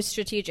so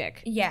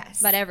strategic.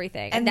 Yes. About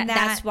everything. And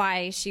that's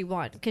why she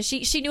won. Because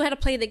she knew how to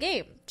play the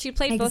game. She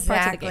played both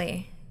parts of the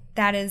game.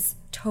 That is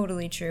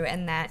totally true.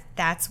 And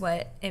that's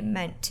what it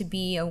meant to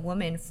be a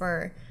woman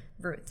for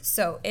Ruth.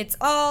 So it's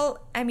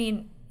all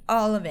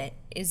of it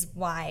is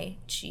why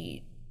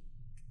she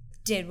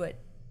did what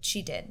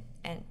she did.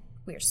 And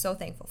we're so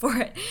thankful for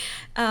it.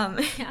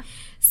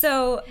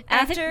 So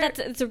I think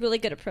that's a really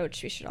good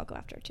approach. We should all go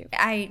after it too.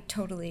 I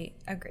totally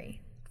agree.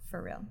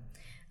 For real.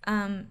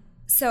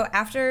 So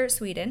after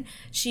Sweden,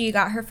 she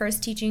got her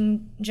first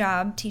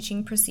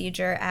teaching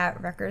procedure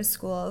at Rutgers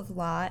School of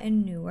Law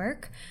in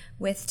Newark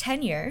with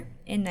tenure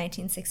in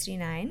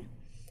 1969.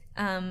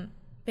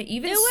 But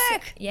even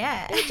Newark!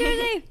 Yeah. New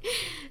Jersey!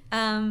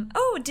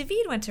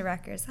 David went to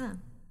Rutgers, huh?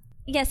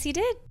 Yes, he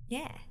did.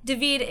 Yeah.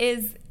 David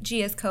is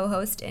Gia's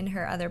co-host in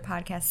her other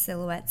podcast,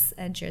 Silhouettes,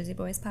 a Jersey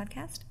Boys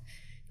podcast.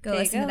 Go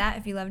listen to that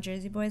if you love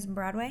Jersey Boys and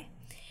Broadway.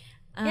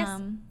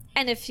 Yes.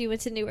 And if you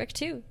went to Newark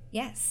too,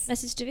 Yes.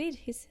 message David.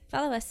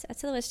 Follow us at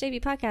Silhouettes JB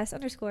Podcast _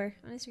 on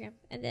Instagram.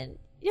 And then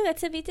you'll get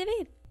to meet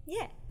David.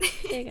 Yeah.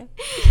 There you go.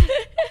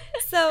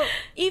 So,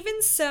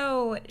 even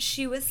so,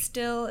 she was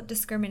still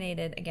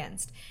discriminated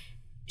against.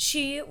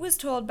 She was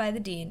told by the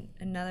dean,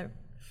 another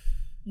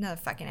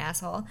fucking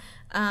asshole,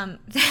 that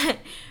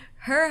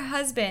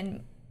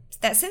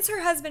since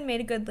her husband made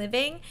a good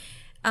living,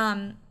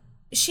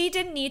 she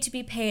didn't need to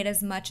be paid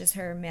as much as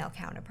her male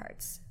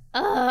counterparts.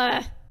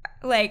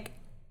 Like,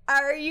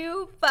 are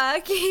you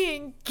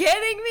fucking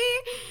kidding me?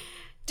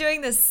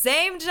 Doing the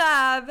same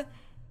job,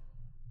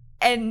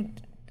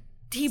 and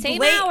he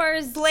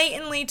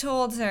blatantly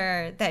told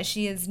her that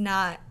she is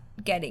not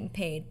getting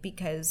paid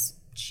because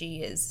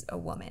she is a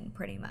woman,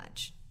 pretty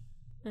much.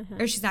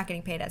 Or she's not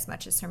getting paid as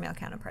much as her male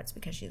counterparts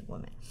because she's a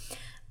woman.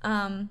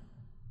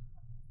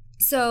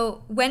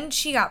 So when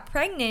she got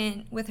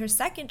pregnant with her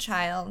second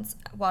child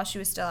while she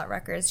was still at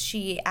Rutgers,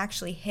 she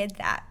actually hid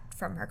that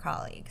from her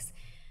colleagues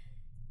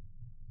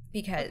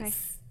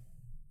because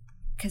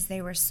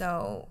they were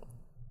so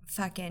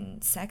fucking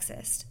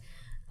sexist.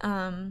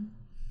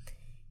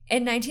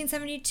 In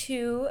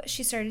 1972,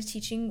 she started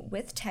teaching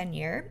with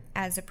tenure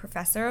as a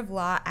professor of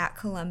law at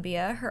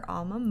Columbia, her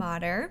alma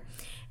mater,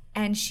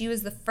 and she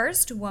was the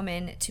first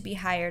woman to be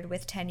hired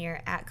with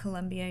tenure at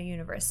Columbia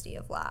University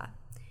of Law.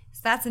 So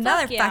that's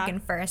another fucking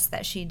first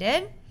that she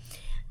did.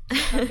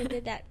 Fucking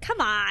did that.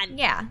 Come on.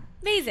 Yeah.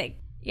 Amazing.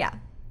 Yeah.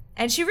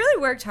 And she really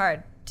worked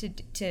hard to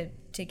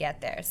get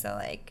there. So,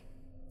 like,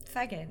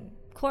 fucking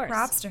Of course.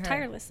 props to her.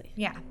 Tirelessly.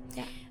 Yeah.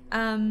 Yeah.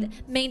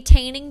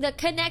 Maintaining the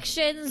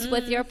connections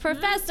with your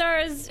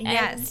professors.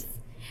 Yes.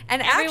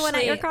 And everyone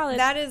actually, at your college.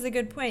 That is a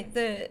good point.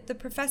 The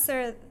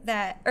professor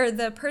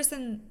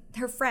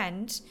her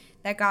friend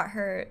that got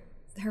her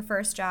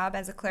first job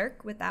as a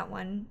clerk with that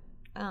one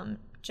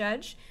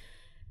judge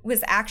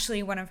was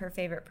actually one of her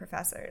favorite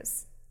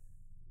professors.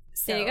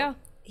 So there you go.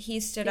 He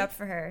stood up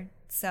for her.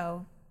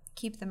 So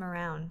keep them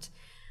around.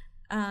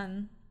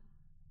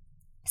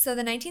 So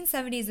the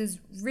 1970s is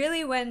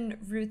really when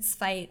Ruth's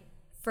fight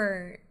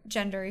for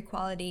gender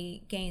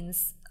equality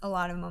gains a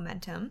lot of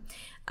momentum.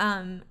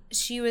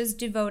 She was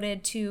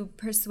devoted to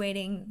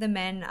persuading the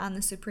men on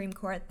the Supreme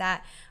Court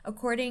that,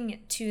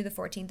 according to the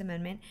 14th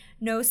Amendment,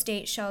 no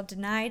state shall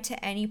deny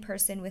to any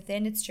person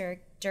within its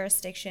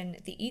jurisdiction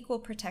the equal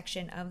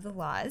protection of the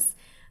laws.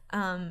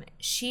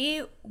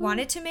 She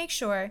wanted to make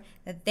sure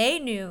that they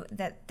knew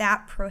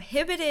that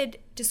prohibited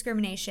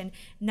discrimination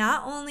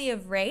not only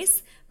of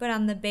race, but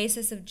on the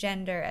basis of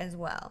gender as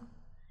well.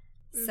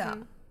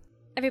 So,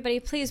 everybody,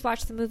 please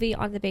watch the movie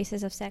On the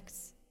Basis of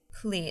Sex.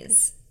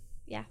 Please.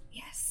 Yeah.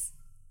 Yes.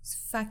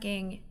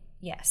 Fucking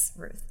yes,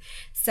 Ruth.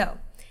 So,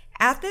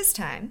 at this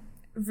time,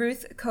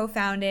 Ruth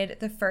co-founded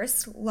the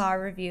first law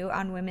review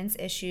on women's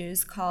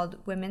issues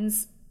called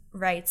Women's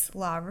Rights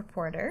Law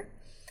Reporter.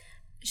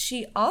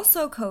 She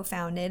also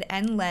co-founded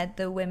and led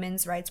the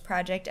Women's Rights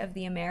Project of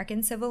the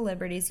American Civil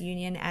Liberties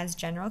Union as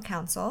general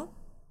counsel.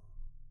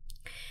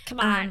 Come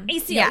on,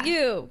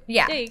 ACLU.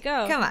 Yeah. There you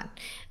go. Come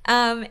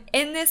on.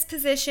 In this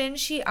position,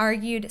 she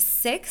argued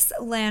 6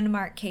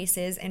 landmark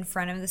cases in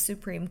front of the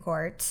Supreme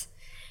Court,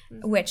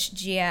 which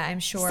Gia, I'm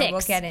sure,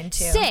 we'll get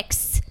into.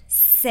 6.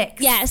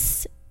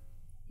 Yes.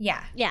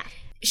 Yeah. Yeah.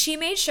 She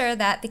made sure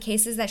that the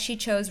cases that she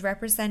chose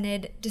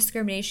represented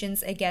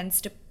discriminations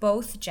against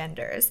both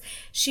genders.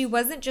 She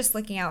wasn't just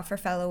looking out for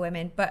fellow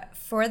women, but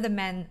for the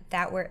men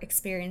that were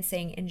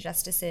experiencing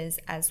injustices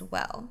as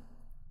well.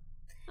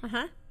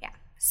 Uh-huh. Yeah.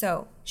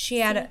 So she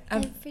had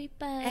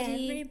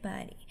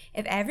everybody.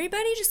 If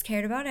everybody just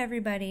cared about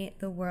everybody,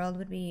 the world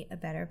would be a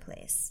better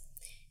place.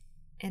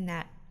 And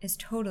that is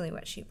totally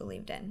what she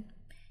believed in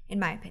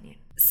my opinion.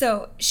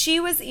 So she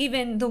was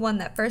even the one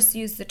that first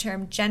used the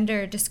term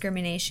gender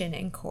discrimination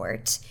in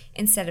court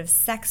instead of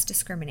sex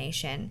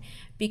discrimination,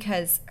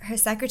 because her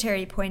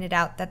secretary pointed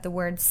out that the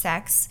word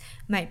sex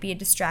might be a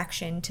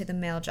distraction to the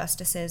male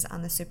justices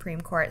on the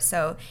Supreme Court.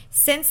 So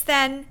since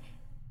then,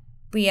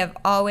 we have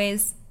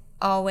always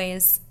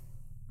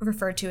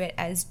referred to it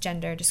as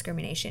gender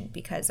discrimination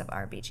because of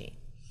RBG.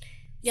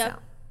 Yep. So,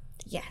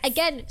 yes.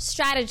 Again,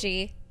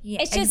 strategy.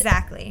 Yeah, it's just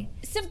exactly.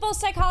 Simple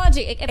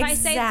psychology. If I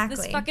say Exactly.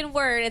 this fucking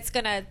word, it's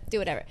gonna do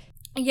whatever.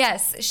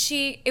 Yes,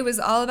 it was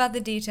all about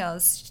the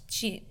details.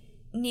 She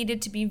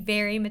needed to be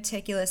very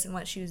meticulous in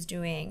what she was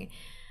doing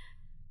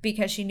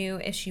because she knew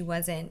if she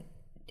wasn't,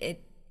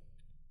 it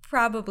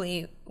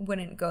probably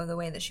wouldn't go the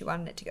way that she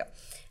wanted it to go.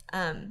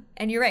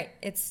 And you're right,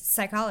 it's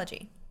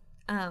psychology.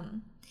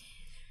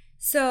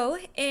 So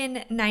in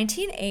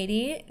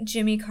 1980,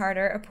 Jimmy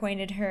Carter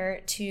appointed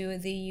her to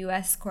the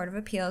U.S. Court of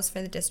Appeals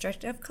for the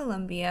District of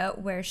Columbia,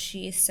 where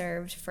she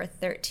served for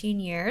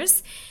 13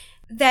 years.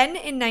 Then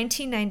in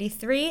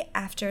 1993,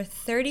 after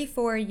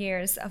 34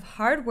 years of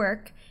hard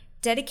work,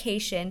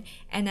 dedication,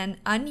 and an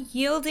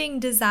unyielding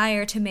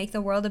desire to make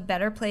the world a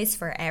better place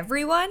for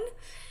everyone,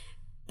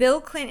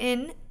 Bill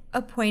Clinton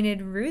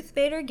appointed Ruth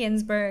Bader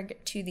Ginsburg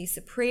to the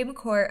Supreme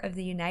Court of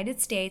the United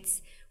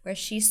States, where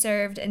she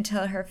served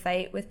until her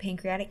fight with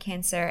pancreatic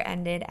cancer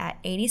ended at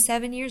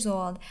 87 years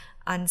old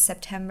on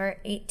September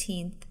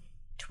 18th,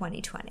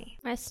 2020.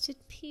 Rest in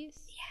peace.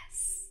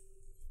 Yes.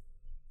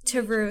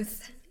 To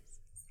Ruth.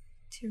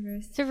 To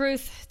Ruth. To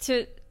Ruth.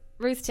 To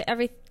Ruth. To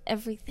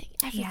everything.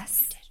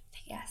 Yes. You did.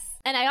 Yes.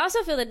 And I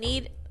also feel the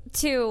need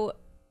to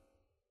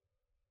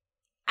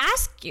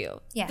ask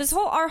you. Yes.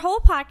 Our whole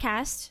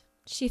podcast.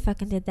 She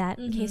fucking did that.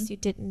 In case you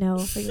didn't know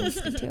what you're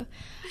listening to.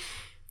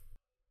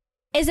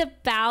 Is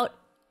about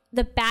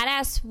the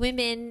badass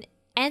women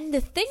and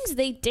the things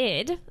they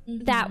did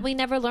that we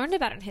never learned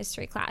about in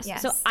history class.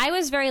 Yes. So I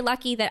was very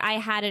lucky that I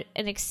had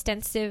an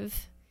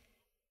extensive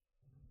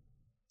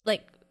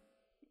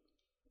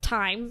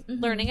time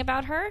learning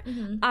about her.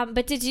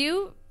 But did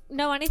you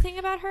know anything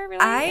about her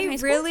really? I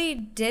really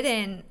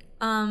didn't.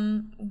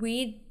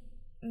 We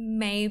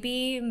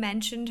maybe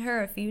mentioned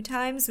her a few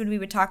times when we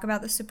would talk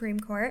about the Supreme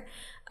Court.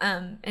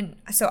 And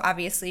so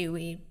obviously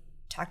we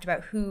talked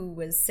about who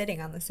was sitting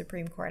on the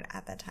Supreme Court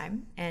at that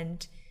time,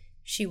 and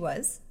she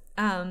was.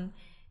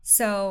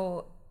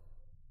 So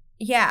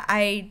yeah,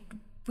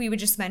 we would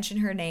just mention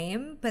her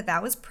name, but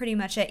that was pretty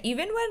much it.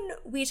 Even when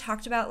we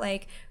talked about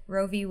like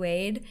Roe v.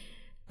 Wade,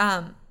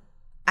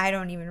 I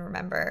don't even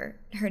remember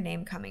her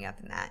name coming up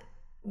in that,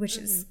 which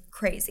is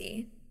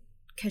crazy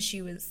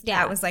because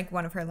that was like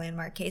one of her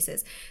landmark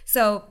cases.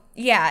 So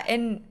yeah,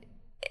 and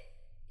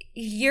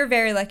you're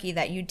very lucky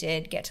that you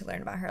did get to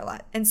learn about her a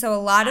lot. And so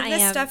a lot of the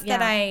stuff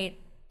that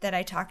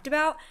I talked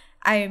about,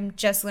 I'm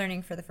just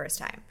learning for the first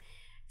time.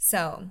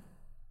 So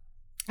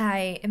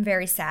I am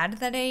very sad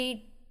that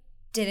I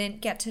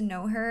didn't get to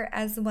know her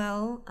as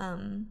well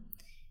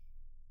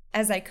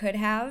as I could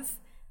have,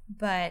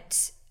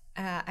 but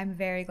I'm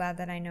very glad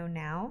that I know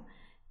now.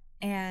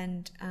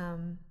 And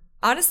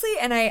honestly,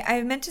 and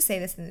I meant to say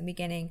this in the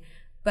beginning,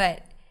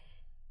 but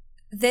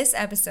this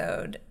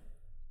episode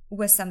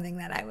was something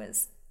that I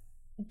was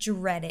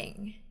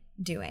dreading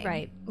doing.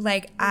 Right.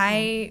 Like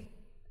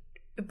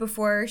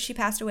before she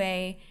passed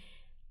away,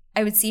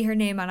 I would see her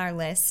name on our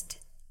list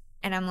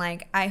and I'm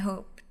like, I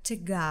hope to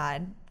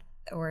God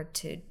or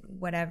to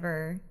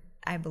whatever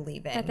I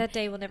believe in that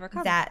day will never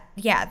come. That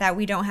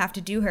we don't have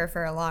to do her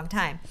for a long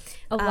time.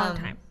 A long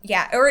time.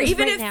 Yeah. Or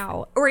even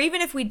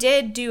if we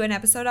did do an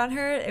episode on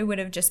her, it would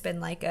have just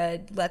been like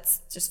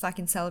let's just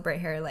fucking celebrate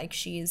her. Like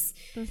she's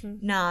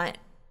not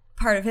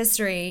part of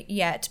history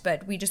yet,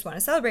 but we just want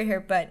to celebrate her.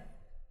 But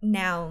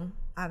now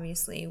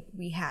obviously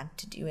we had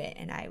to do it,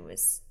 and I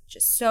was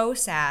just so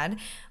sad,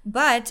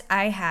 but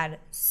I had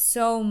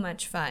so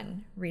much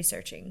fun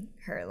researching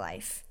her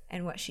life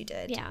and what she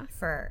did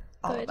for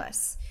all of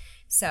us.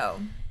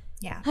 So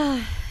yeah.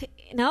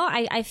 No,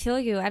 I feel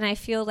you, and I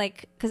feel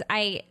like because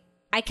I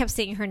kept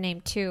seeing her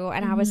name too,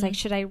 and I was like,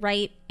 should I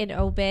write an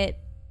obit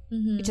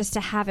just to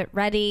have it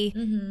ready,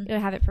 to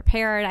have it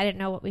prepared? I didn't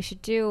know what we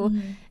should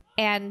do.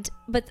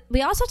 But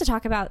we also have to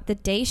talk about the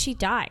day she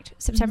died,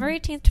 September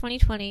 18th,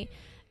 2020.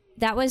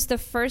 That was the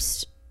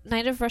first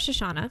night of Rosh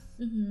Hashanah,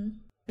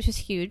 which is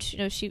huge. You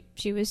know,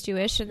 she was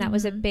Jewish, and that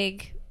was a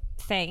big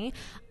thing.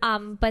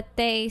 But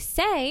they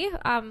say,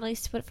 at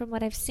least from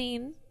what I've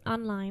seen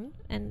online,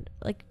 and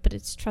but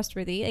it's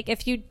trustworthy. Like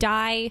if you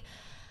die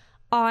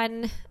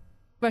on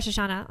Rosh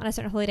Hashanah, on a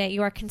certain holy day,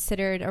 you are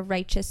considered a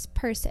righteous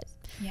person.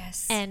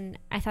 Yes. And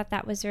I thought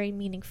that was very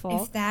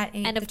meaningful. If that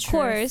ain't and of the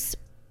course,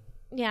 truth.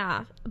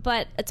 Yeah,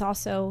 but it's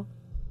also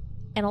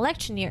an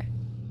election year.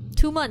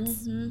 2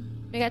 months.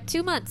 We got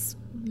 2 months.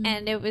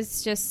 And it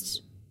was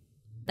just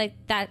like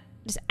that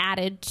just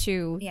added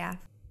to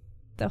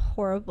the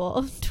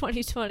horrible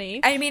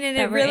 2020. I mean, and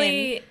it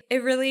really,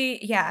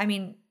 I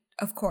mean,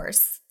 of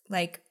course,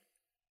 like,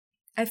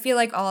 I feel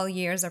like all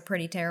years are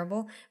pretty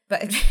terrible,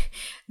 but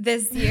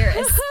this year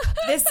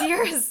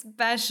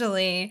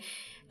especially,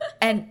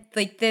 and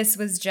like this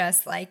was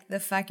just like the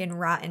fucking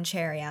rotten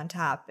cherry on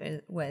top.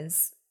 It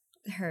was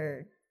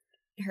her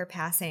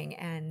passing,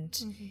 and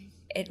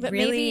but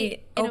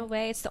really, in a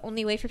way, it's the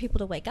only way for people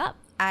to wake up.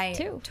 I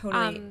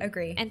totally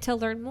agree, and to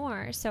learn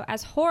more. So,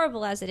 as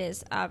horrible as it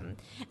is, and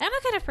I'm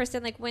a kind of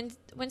person like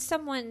when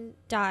someone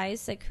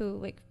dies, like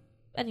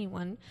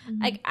anyone,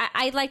 like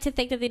I like to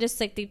think that they just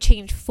like they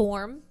change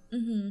form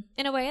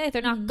in a way, like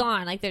they're not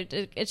gone, like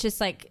it's just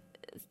like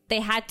they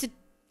had to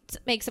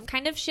make some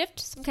kind of shift,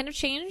 some kind of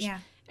change,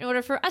 in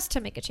order for us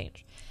to make a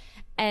change.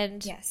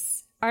 And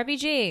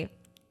RBG,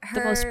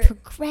 the most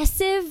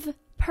progressive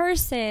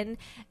person in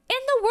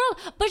the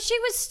world, but she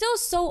was still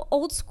so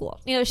old school.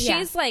 You know,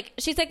 she's like,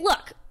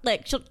 look,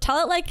 like she'll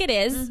tell it like it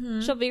is.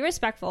 She'll be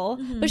respectful,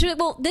 but she'll be like,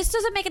 well, this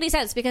doesn't make any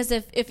sense because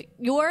if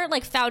your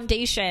like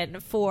foundation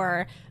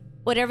for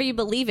whatever you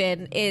believe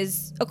in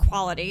is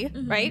equality,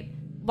 right?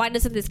 Why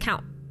doesn't this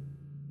count?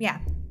 Yeah.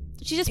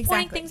 She's just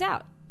pointing things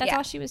out. That's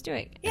all she was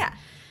doing. Yeah.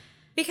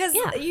 Because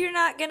you're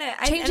not going to...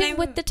 Changing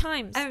with the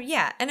times.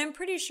 Yeah, and I'm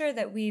pretty sure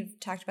that we've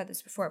talked about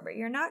this before, but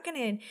you're not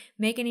going to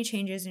make any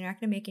changes, you're not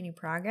going to make any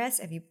progress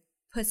if you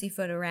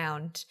pussyfoot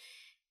around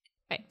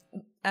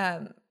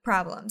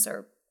problems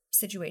or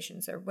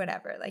situations or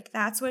whatever. Like,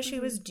 that's what she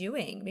was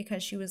doing,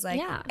 because she was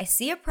like, I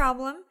see a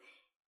problem,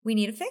 we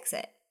need to fix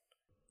it.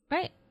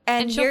 Right.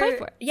 And she'll fight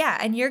for it. Yeah,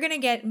 and you're going to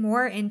get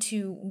more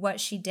into what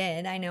she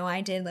did. I know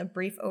I did a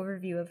brief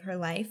overview of her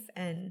life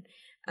and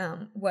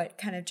what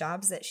kind of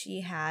jobs that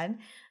she had.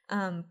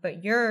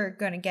 But you're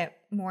going to get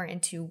more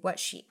into what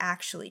she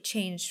actually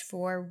changed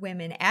for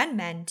women and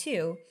men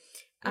too.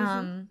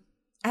 I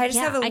just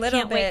have a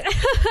little bit.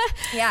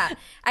 I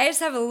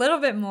just have a little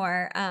bit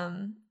more.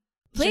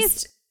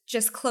 Please.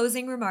 Just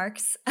closing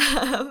remarks.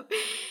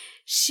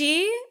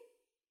 She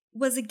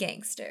was a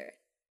gangster,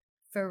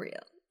 for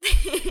real.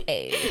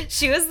 Hey.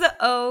 She was the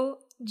OG.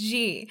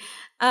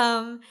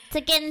 It's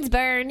a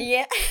Ginsburg.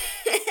 Yeah.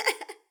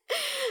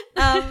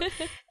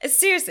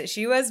 Seriously,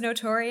 she was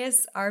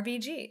notorious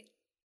RBG.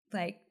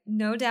 Like,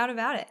 no doubt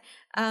about it.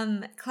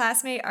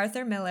 Classmate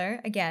Arthur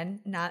Miller, again,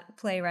 not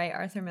playwright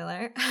Arthur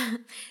Miller,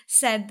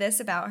 said this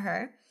about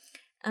her.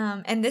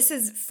 And this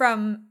is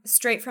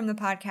straight from the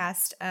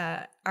podcast,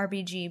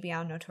 RBG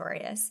Beyond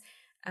Notorious.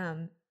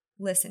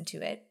 Listen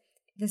to it.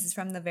 This is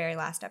from the very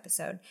last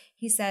episode.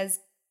 He says,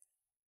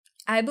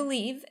 I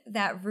believe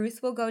that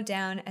Ruth will go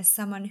down as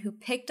someone who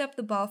picked up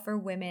the ball for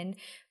women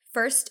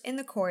first in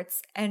the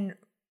courts and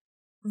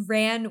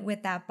ran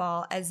with that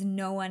ball as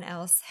no one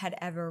else had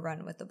ever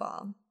run with the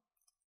ball.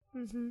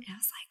 And I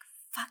was like,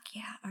 fuck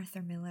yeah,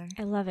 Arthur Miller.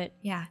 I love it.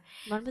 Yeah.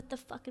 Run with the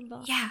fucking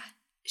ball. Yeah.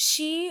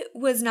 She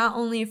was not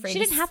only afraid. She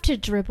didn't have to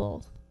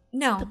dribble.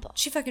 No,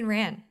 she fucking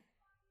ran.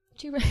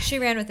 She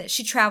ran with it.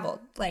 She traveled.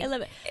 Like, I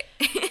love it.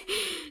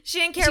 She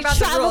didn't care about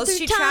the rules.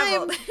 She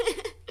traveled.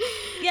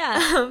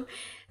 Yeah.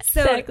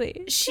 So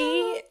exactly.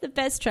 The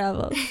best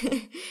travel.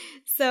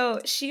 So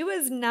she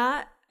was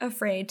not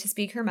afraid to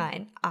speak her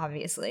mind,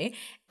 obviously,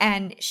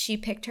 and she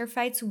picked her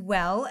fights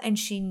well, and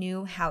she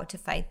knew how to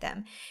fight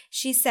them.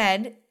 She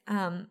said,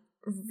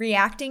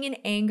 reacting in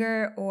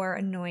anger or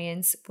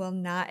annoyance will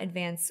not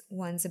advance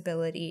one's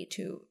ability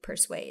to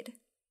persuade,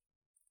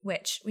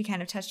 which we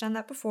kind of touched on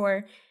that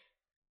before.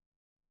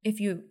 If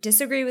you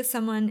disagree with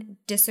someone,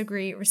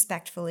 disagree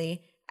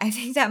respectfully. I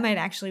think that might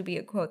actually be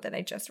a quote that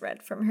I just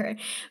read from her.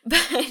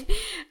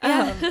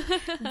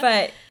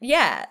 But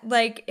yeah,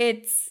 like,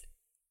 it's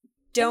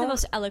don't, in the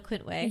most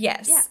eloquent way.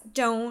 Yes. Yeah.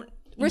 Don't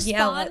respond,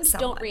 yell at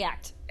someone. don't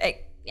react.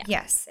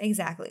 Yes,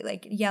 exactly.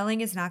 Like,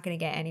 yelling is not going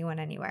to get anyone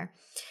anywhere.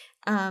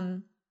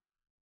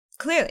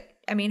 Clearly.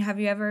 I mean, have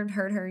you ever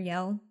heard her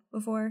yell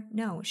before?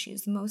 No,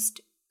 she's the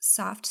most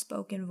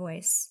soft-spoken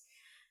voice,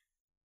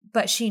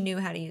 but she knew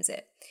how to use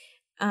it.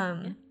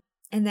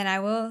 And then I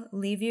will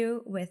leave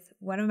you with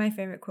one of my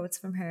favorite quotes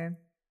from her.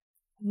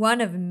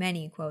 One of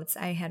many quotes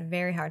I had a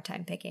very hard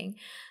time picking.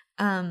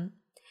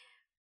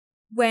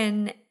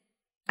 When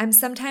I'm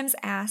sometimes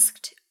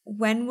asked,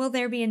 when will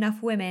there be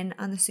enough women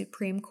on the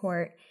Supreme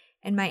Court?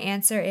 And my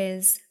answer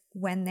is,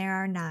 when there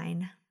are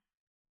 9.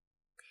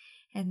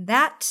 And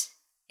that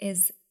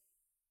is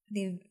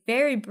the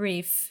very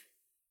brief,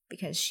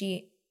 because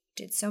she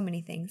did so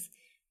many things,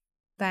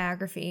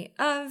 biography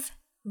of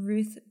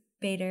Ruth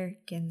Bader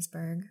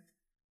Ginsburg.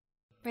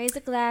 Raise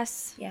a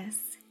glass. Yes.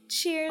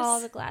 Cheers.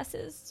 All the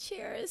glasses.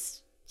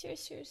 Cheers.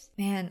 Cheers, cheers.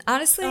 Man,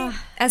 honestly,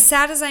 as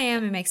sad as I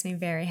am, it makes me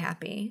very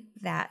happy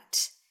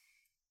that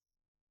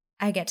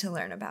I get to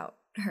learn about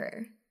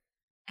her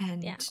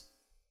and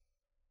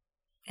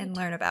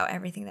learn about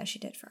everything that she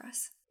did for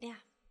us. Yeah.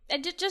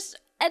 And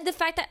and the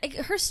fact that, like,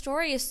 her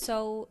story is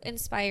so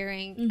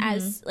inspiring,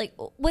 as, like,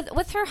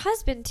 with her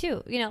husband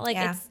too. You know, like,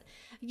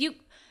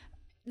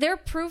 they're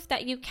proof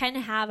that you can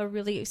have a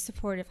really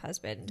supportive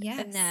husband,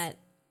 and that,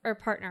 or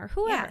partner,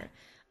 whoever.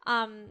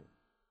 Yeah.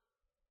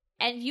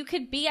 And you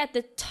could be at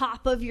the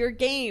top of your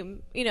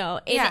game, you know,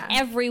 in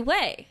every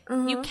way.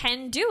 You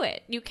can do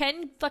it. You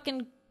can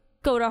fucking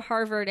go to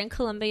Harvard and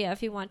Columbia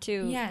if you want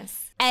to.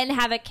 Yes. And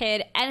have a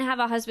kid and have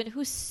a husband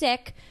who's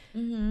sick,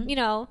 you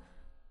know,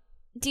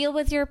 deal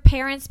with your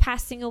parents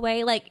passing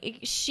away. Like,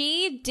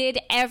 she did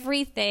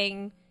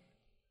everything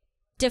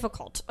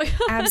difficult.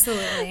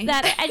 Absolutely.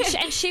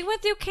 And she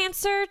went through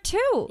cancer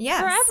too.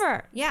 Yes.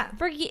 Forever. Yeah.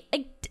 For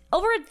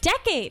over a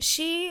decade.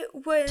 She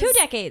was 2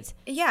 decades.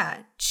 Yeah.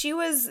 She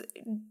was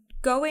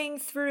going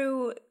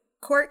through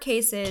court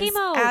cases,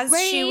 chemo, as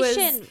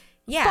radiation,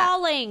 she was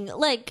falling.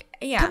 Like,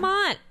 come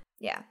on.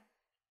 Yeah.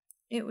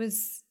 It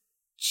was,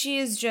 she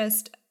is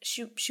just,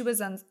 she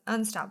was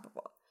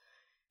unstoppable.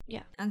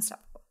 Yeah.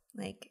 Unstoppable.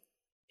 Like,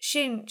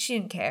 she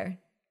didn't care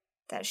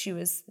that she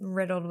was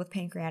riddled with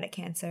pancreatic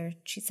cancer.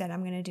 She said,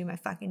 I'm going to do my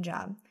fucking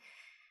job.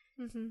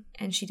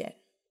 And she did.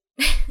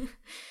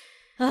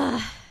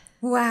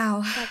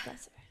 Wow. God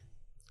bless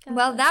her.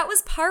 Well, that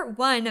was part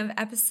 1 of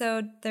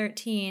episode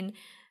 13.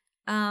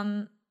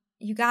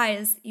 You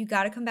guys, you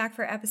got to come back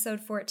for episode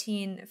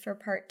 14 for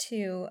part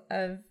 2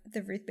 of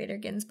the Ruth Bader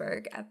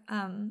Ginsburg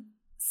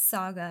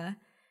saga.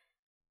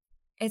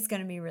 It's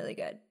going to be really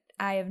good.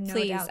 I have no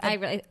Please, doubt.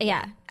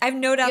 I have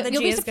no doubt that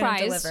You'll be Gia's going to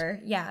surprised.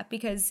 deliver. Yeah,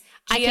 because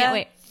I can't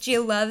wait.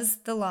 Gia loves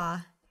the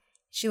law.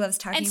 She loves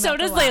talking And about so the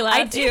does law. Layla.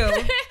 I do.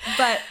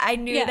 But I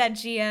knew Yeah. that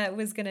Gia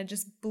was going to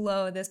just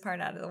blow this part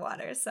out of the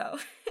water. So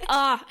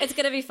It's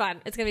gonna be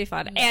fun. It's gonna be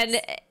fun.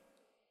 Yes.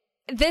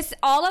 And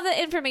all of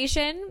the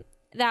information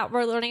that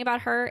we're learning about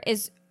her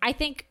is, I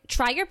think,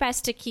 try your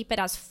best to keep it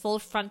as full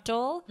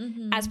frontal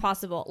as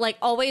possible. Like,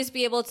 always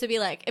be able to be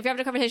like, if you're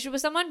having a conversation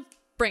with someone,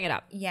 bring it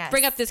up. Yes.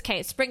 Bring up this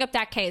case. Bring up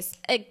that case.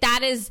 Like,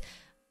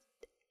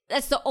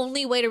 that's the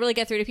only way to really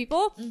get through to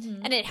people,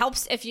 and it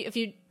helps if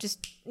you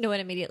just know it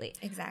immediately.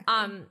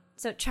 Exactly.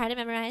 So try to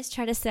memorize,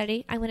 try to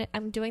study.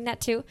 I'm doing that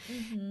too,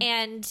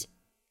 and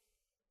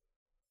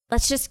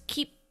let's just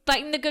keep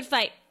fighting the good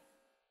fight.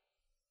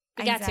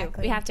 We got to.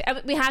 We have to. I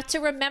mean, we have to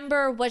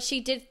remember what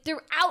she did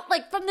throughout,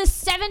 like from the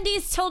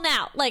 70s till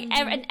now. Like,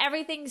 and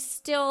everything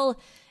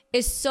still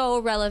is so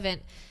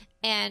relevant,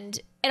 and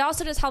it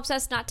also just helps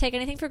us not take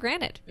anything for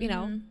granted. You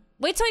know.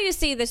 Wait till you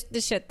see this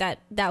shit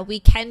that we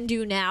can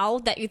do now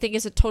that you think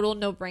is a total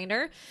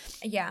no-brainer.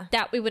 Yeah.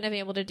 That we wouldn't have been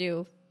able to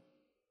do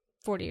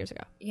 40 years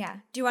ago. Yeah.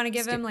 Do you want to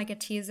give him like a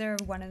teaser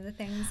of one of the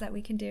things that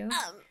we can do?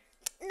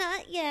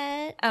 Not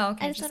yet. Oh,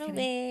 okay. I just want to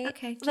wait.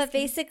 Okay. But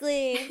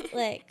basically,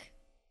 like,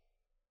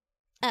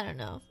 I don't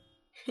know.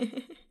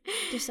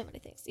 There's so many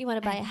things. You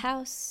want to buy a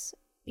house.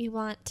 You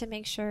want to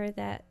make sure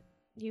that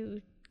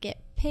you get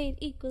paid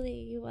equally.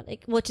 You want,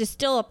 like, which is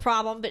still a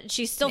problem, but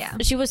she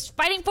was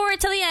fighting for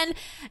it till the end,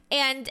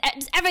 and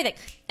everything.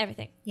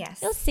 Yes.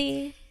 You'll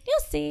see.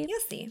 You'll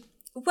see.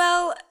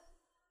 Well,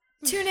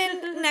 tune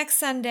in next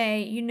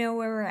Sunday. You know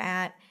where we're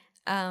at.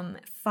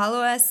 Follow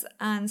us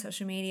on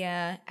social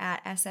media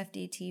at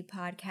SFDT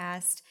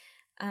Podcast.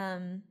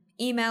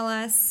 Email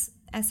us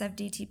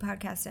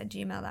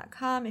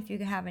sfdtpodcast@gmail.com if you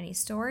have any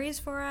stories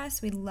for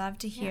us. We'd love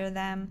to hear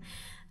them.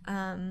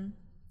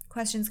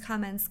 Questions,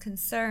 comments,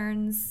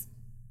 concerns,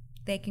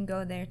 they can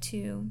go there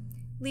too.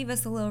 Leave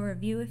us a little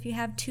review if you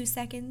have 2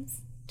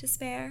 seconds to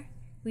spare.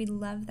 We'd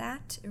love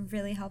that. It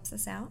really helps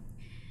us out.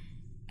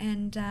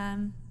 And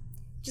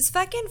just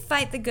fucking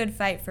fight the good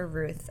fight for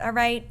Ruth, all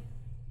right?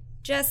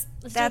 Let's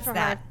do it for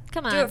her.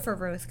 Come on. Do it for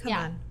Ruth. Come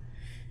on.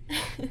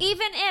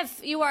 Even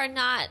if you are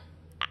not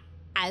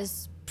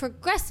as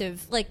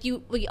progressive, like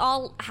we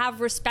all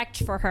have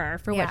respect for her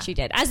for what she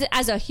did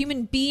as a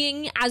human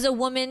being, as a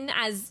woman,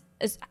 as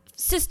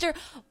sister,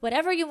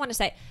 whatever you want to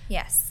say.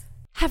 Yes.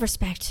 Have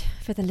respect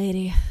for the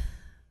lady,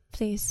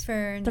 please.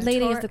 For the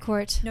lady of the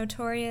court.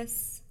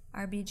 Notorious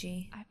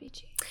RBG.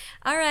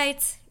 All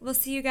right. We'll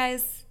see you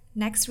guys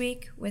next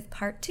week with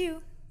part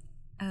 2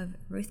 of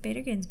Ruth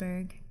Bader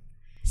Ginsburg.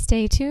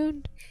 Stay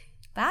tuned.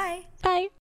 Bye. Bye.